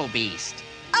snow beast.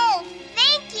 Oh,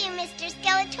 thank you, Mr.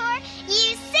 Skeletor.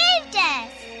 You saved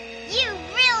us. You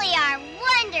really are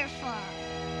wonderful.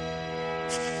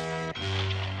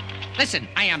 Listen,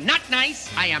 I am not nice,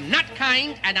 I am not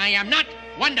kind, and I am not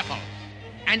wonderful.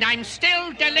 And I'm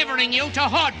still delivering you to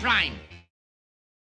Horde Prime.